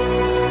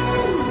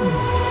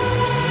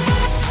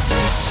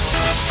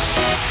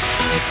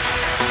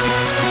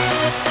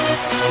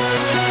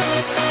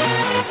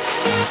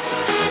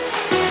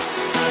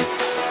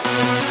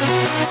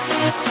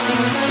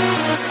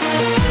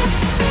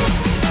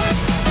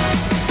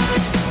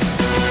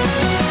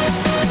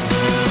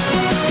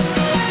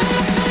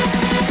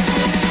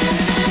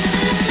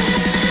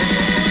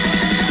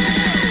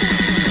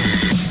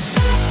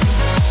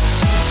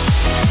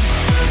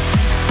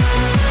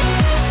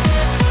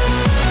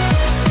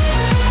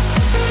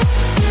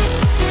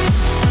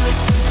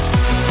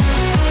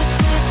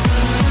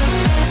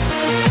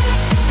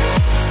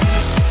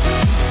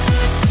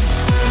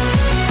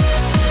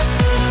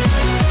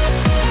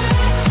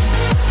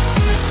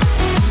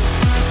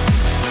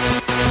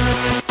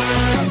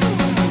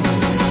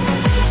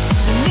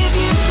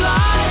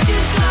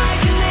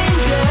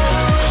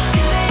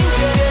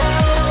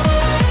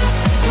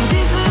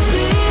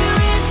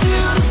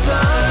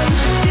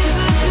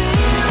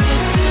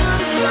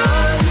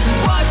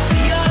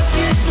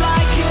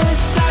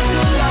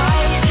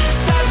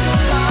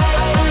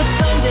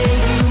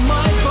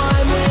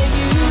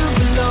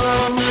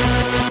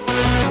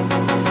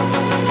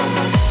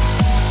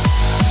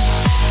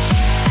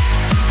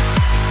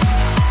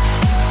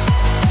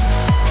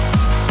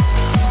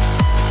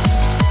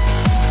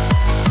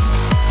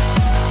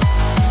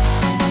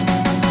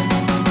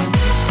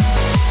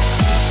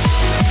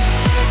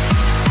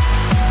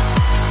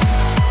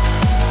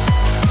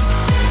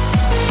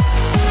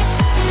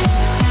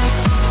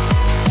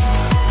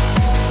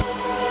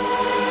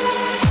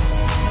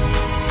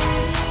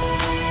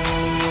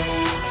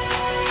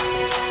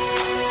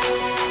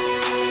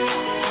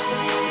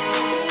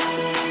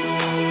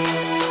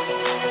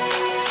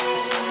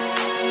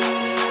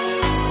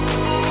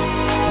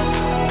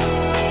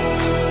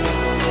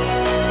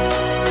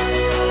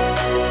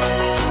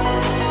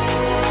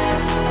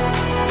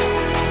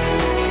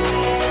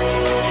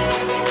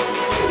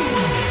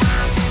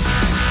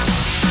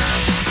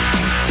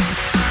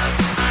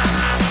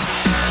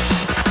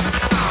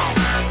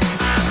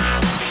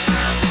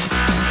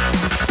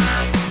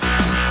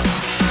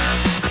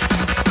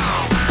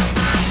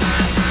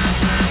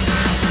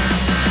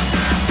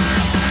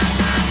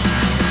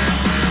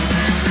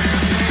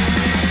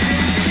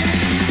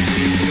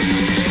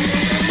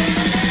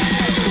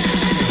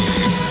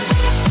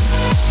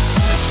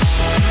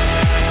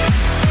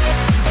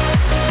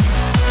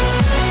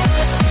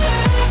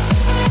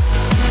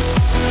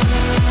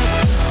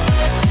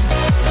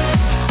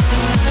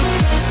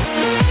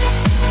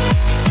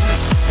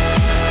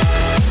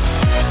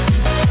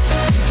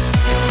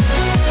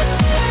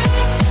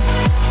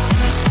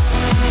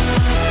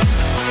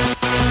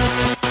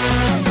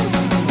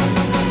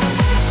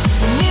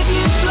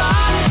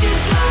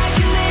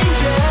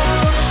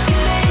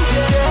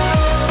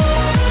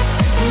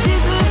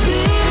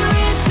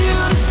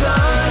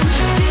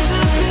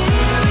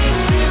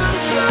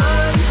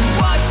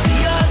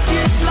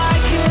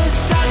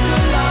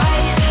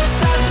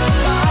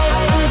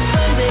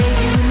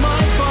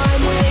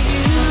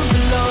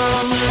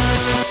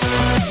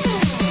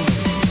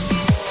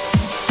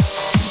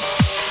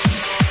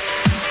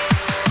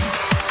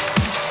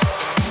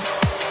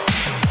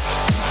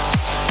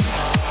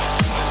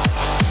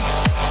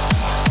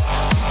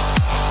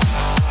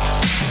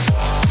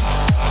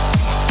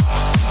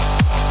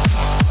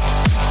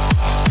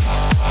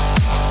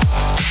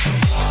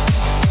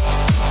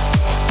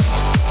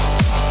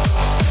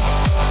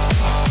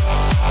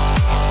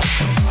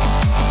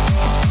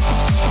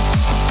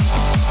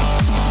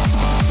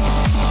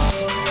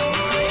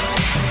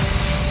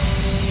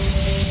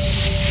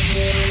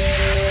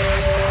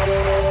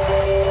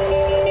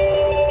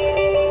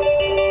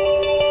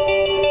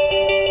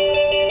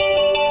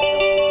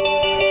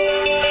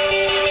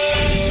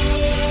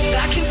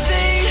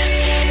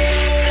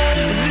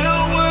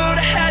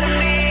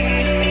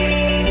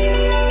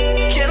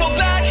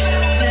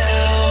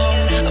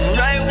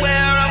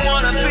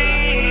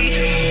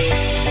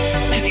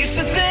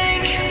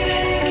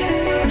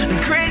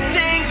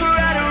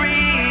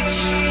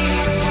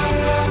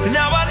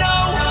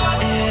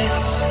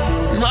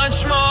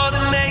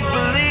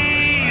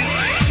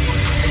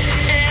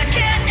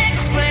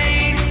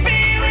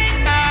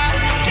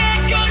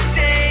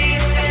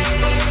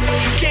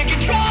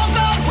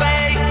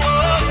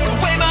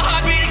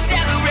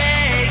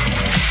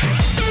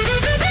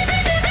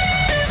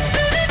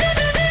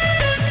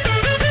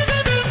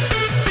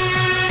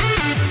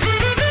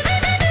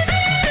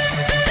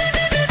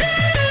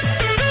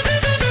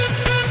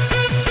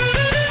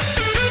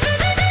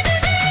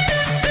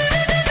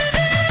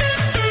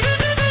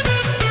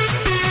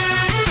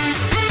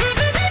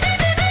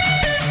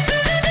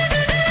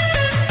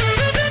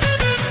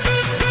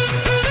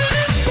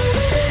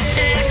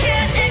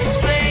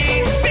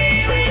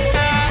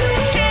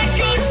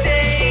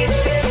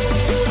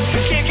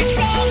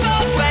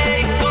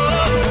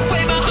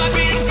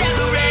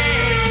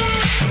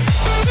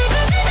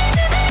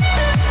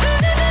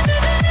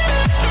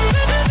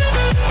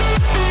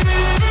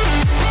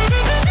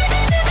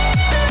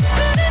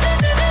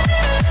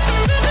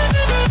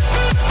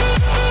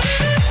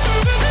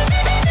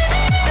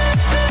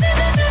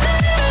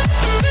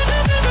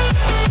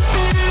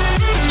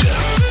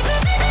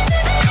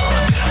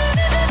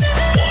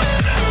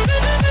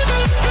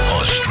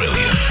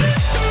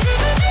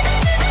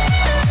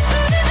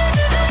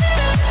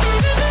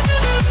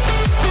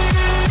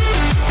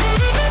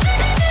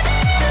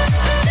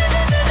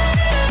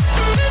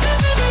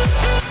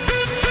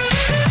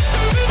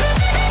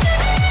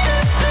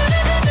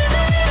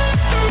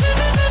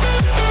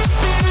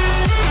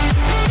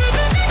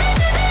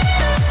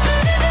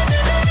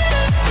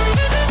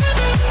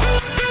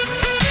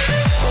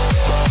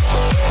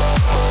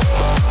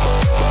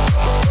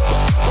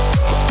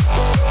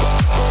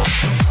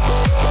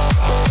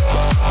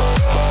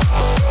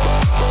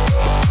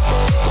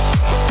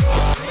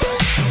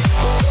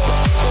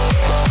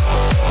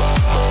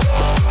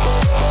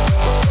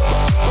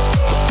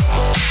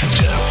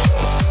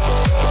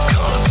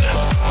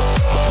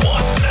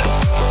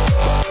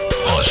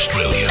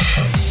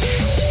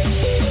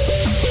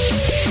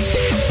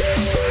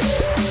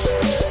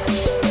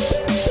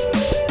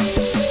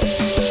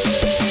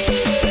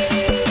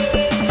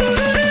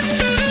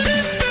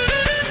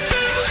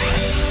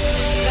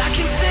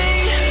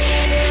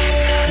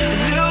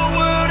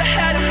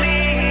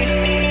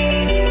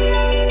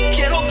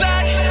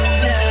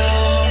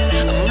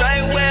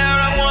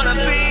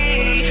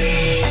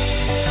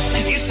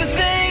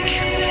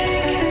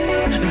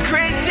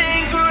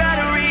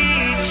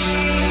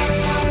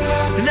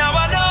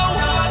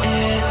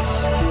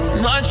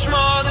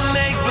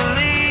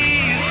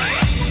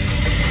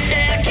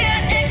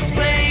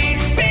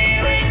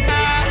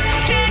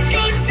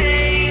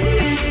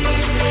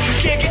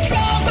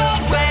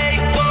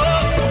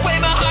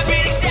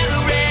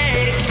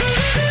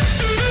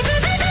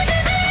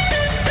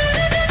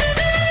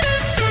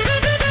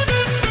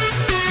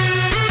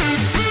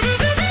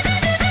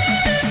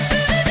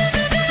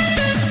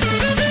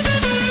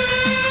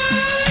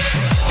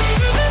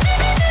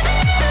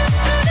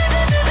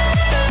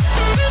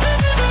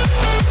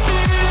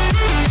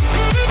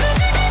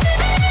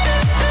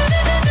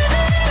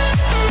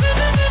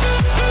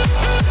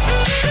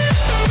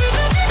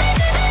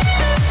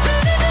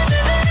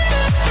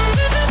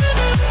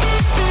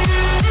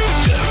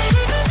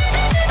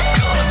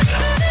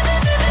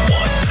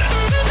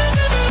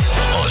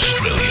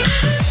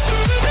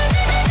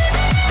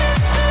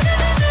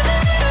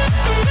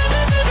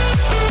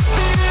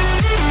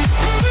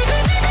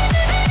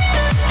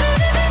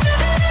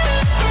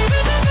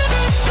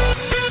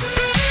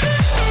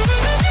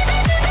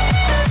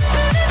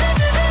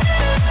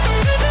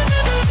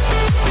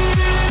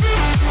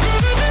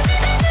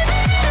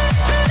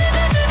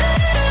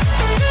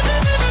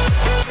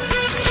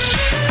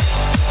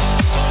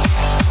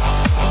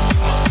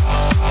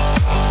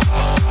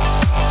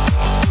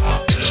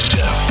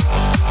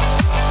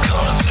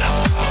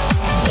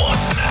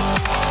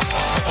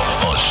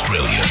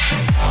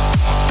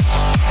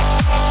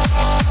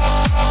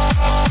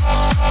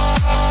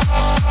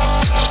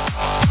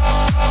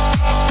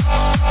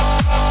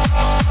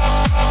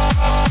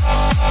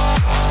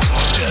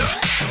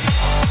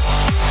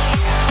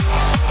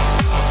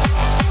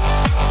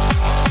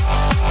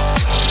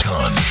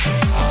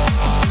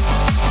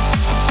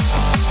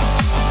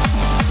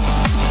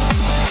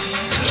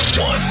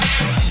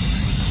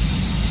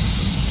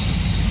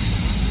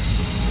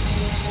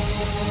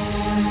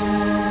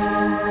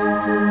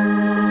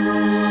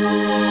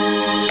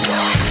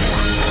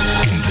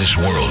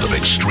 this world of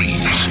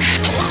extremes,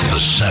 the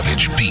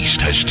savage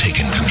beast has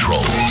taken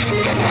control.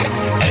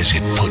 As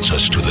it puts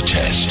us to the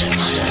test,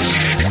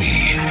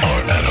 we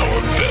are at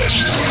our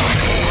best.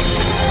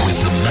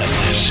 With the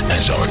madness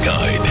as our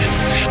guide,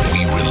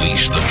 we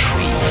release the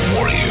true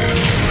warrior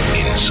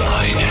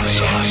inside.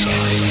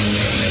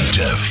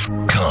 Def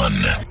Con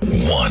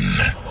 1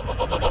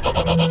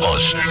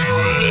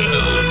 Australia.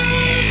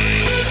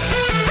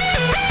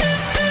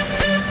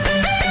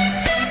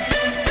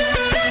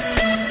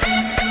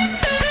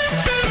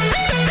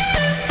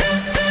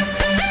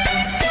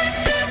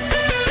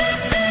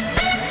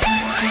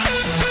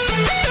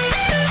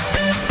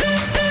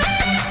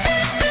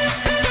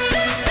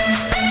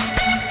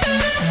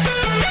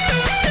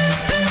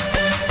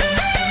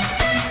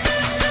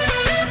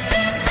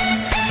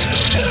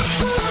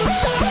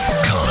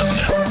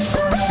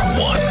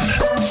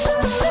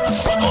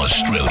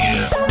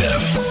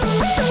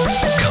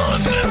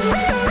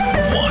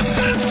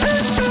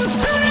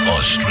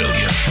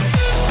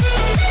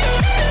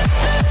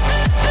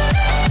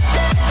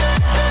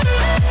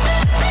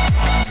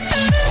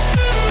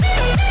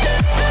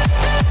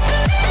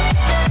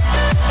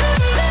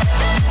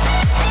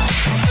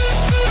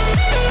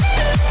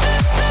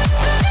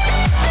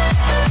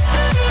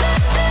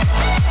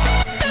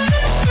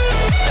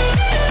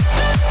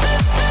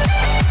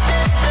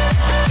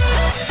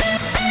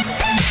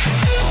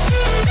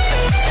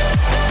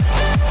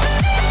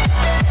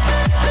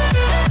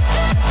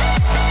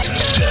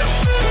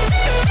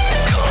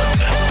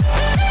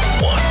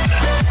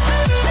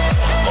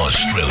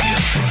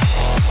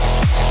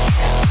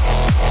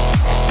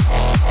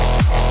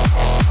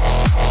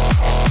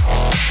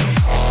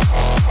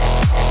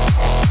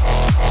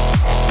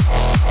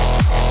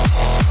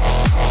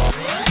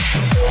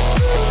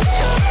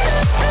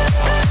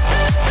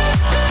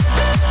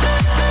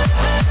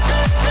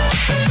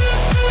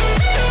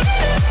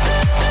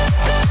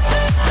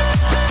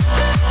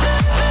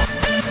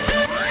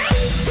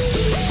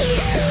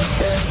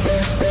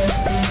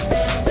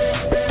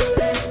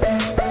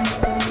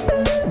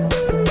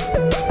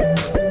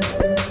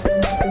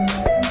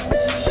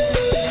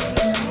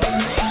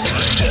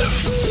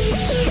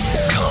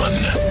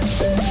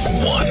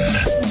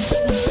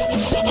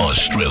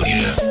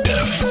 Australia,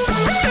 Def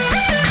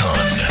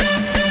Con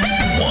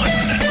 1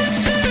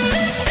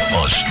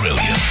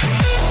 Australia.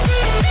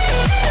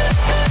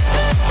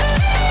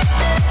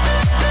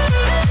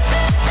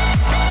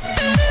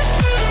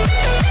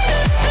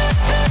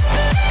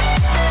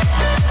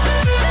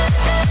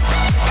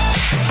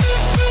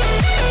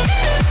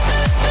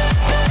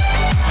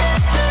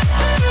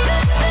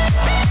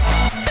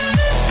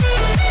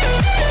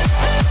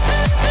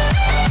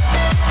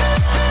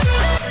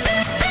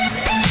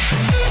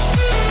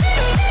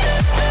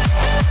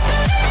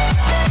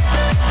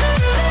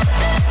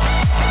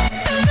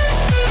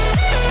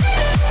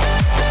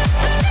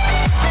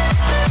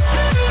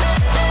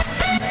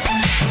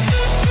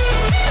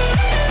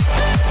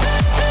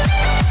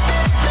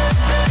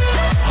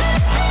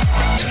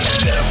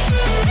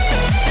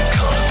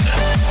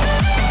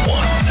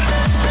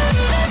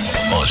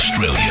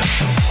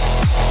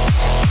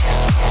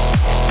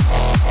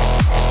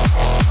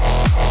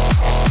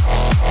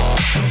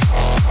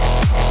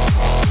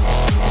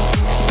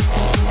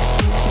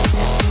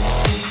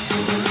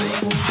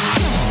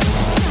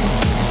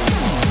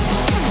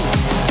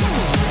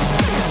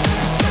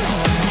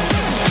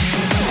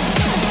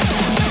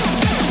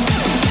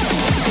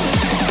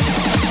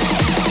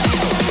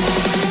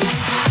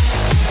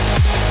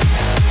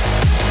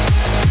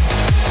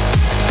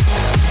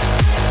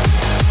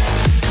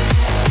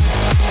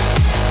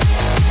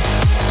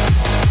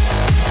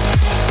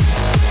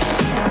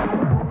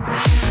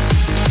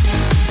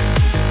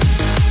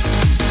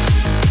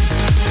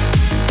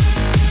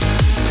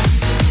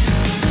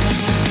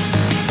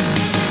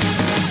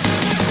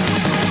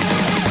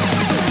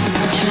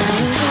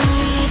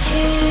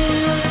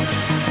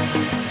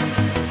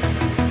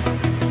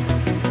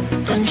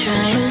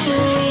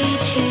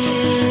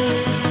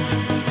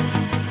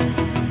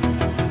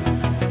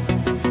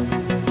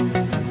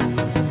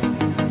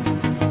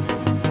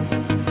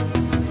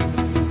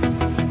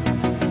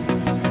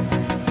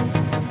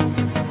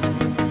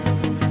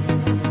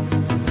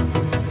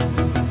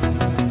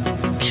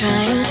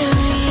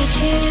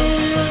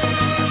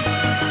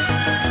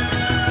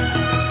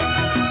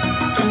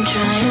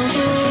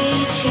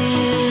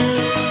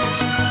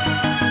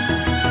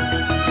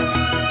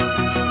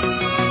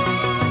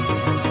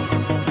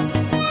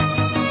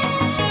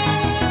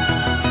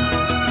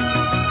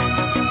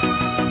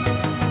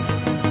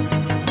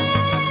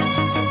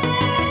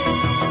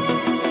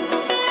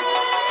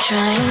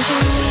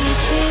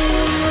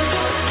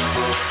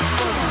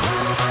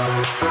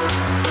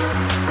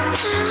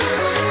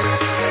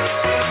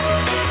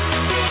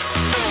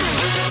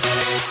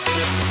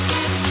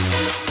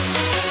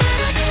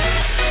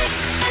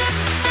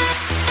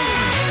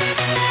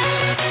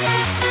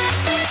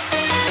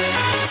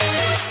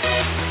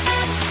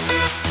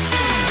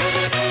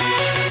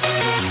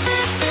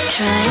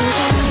 Trying to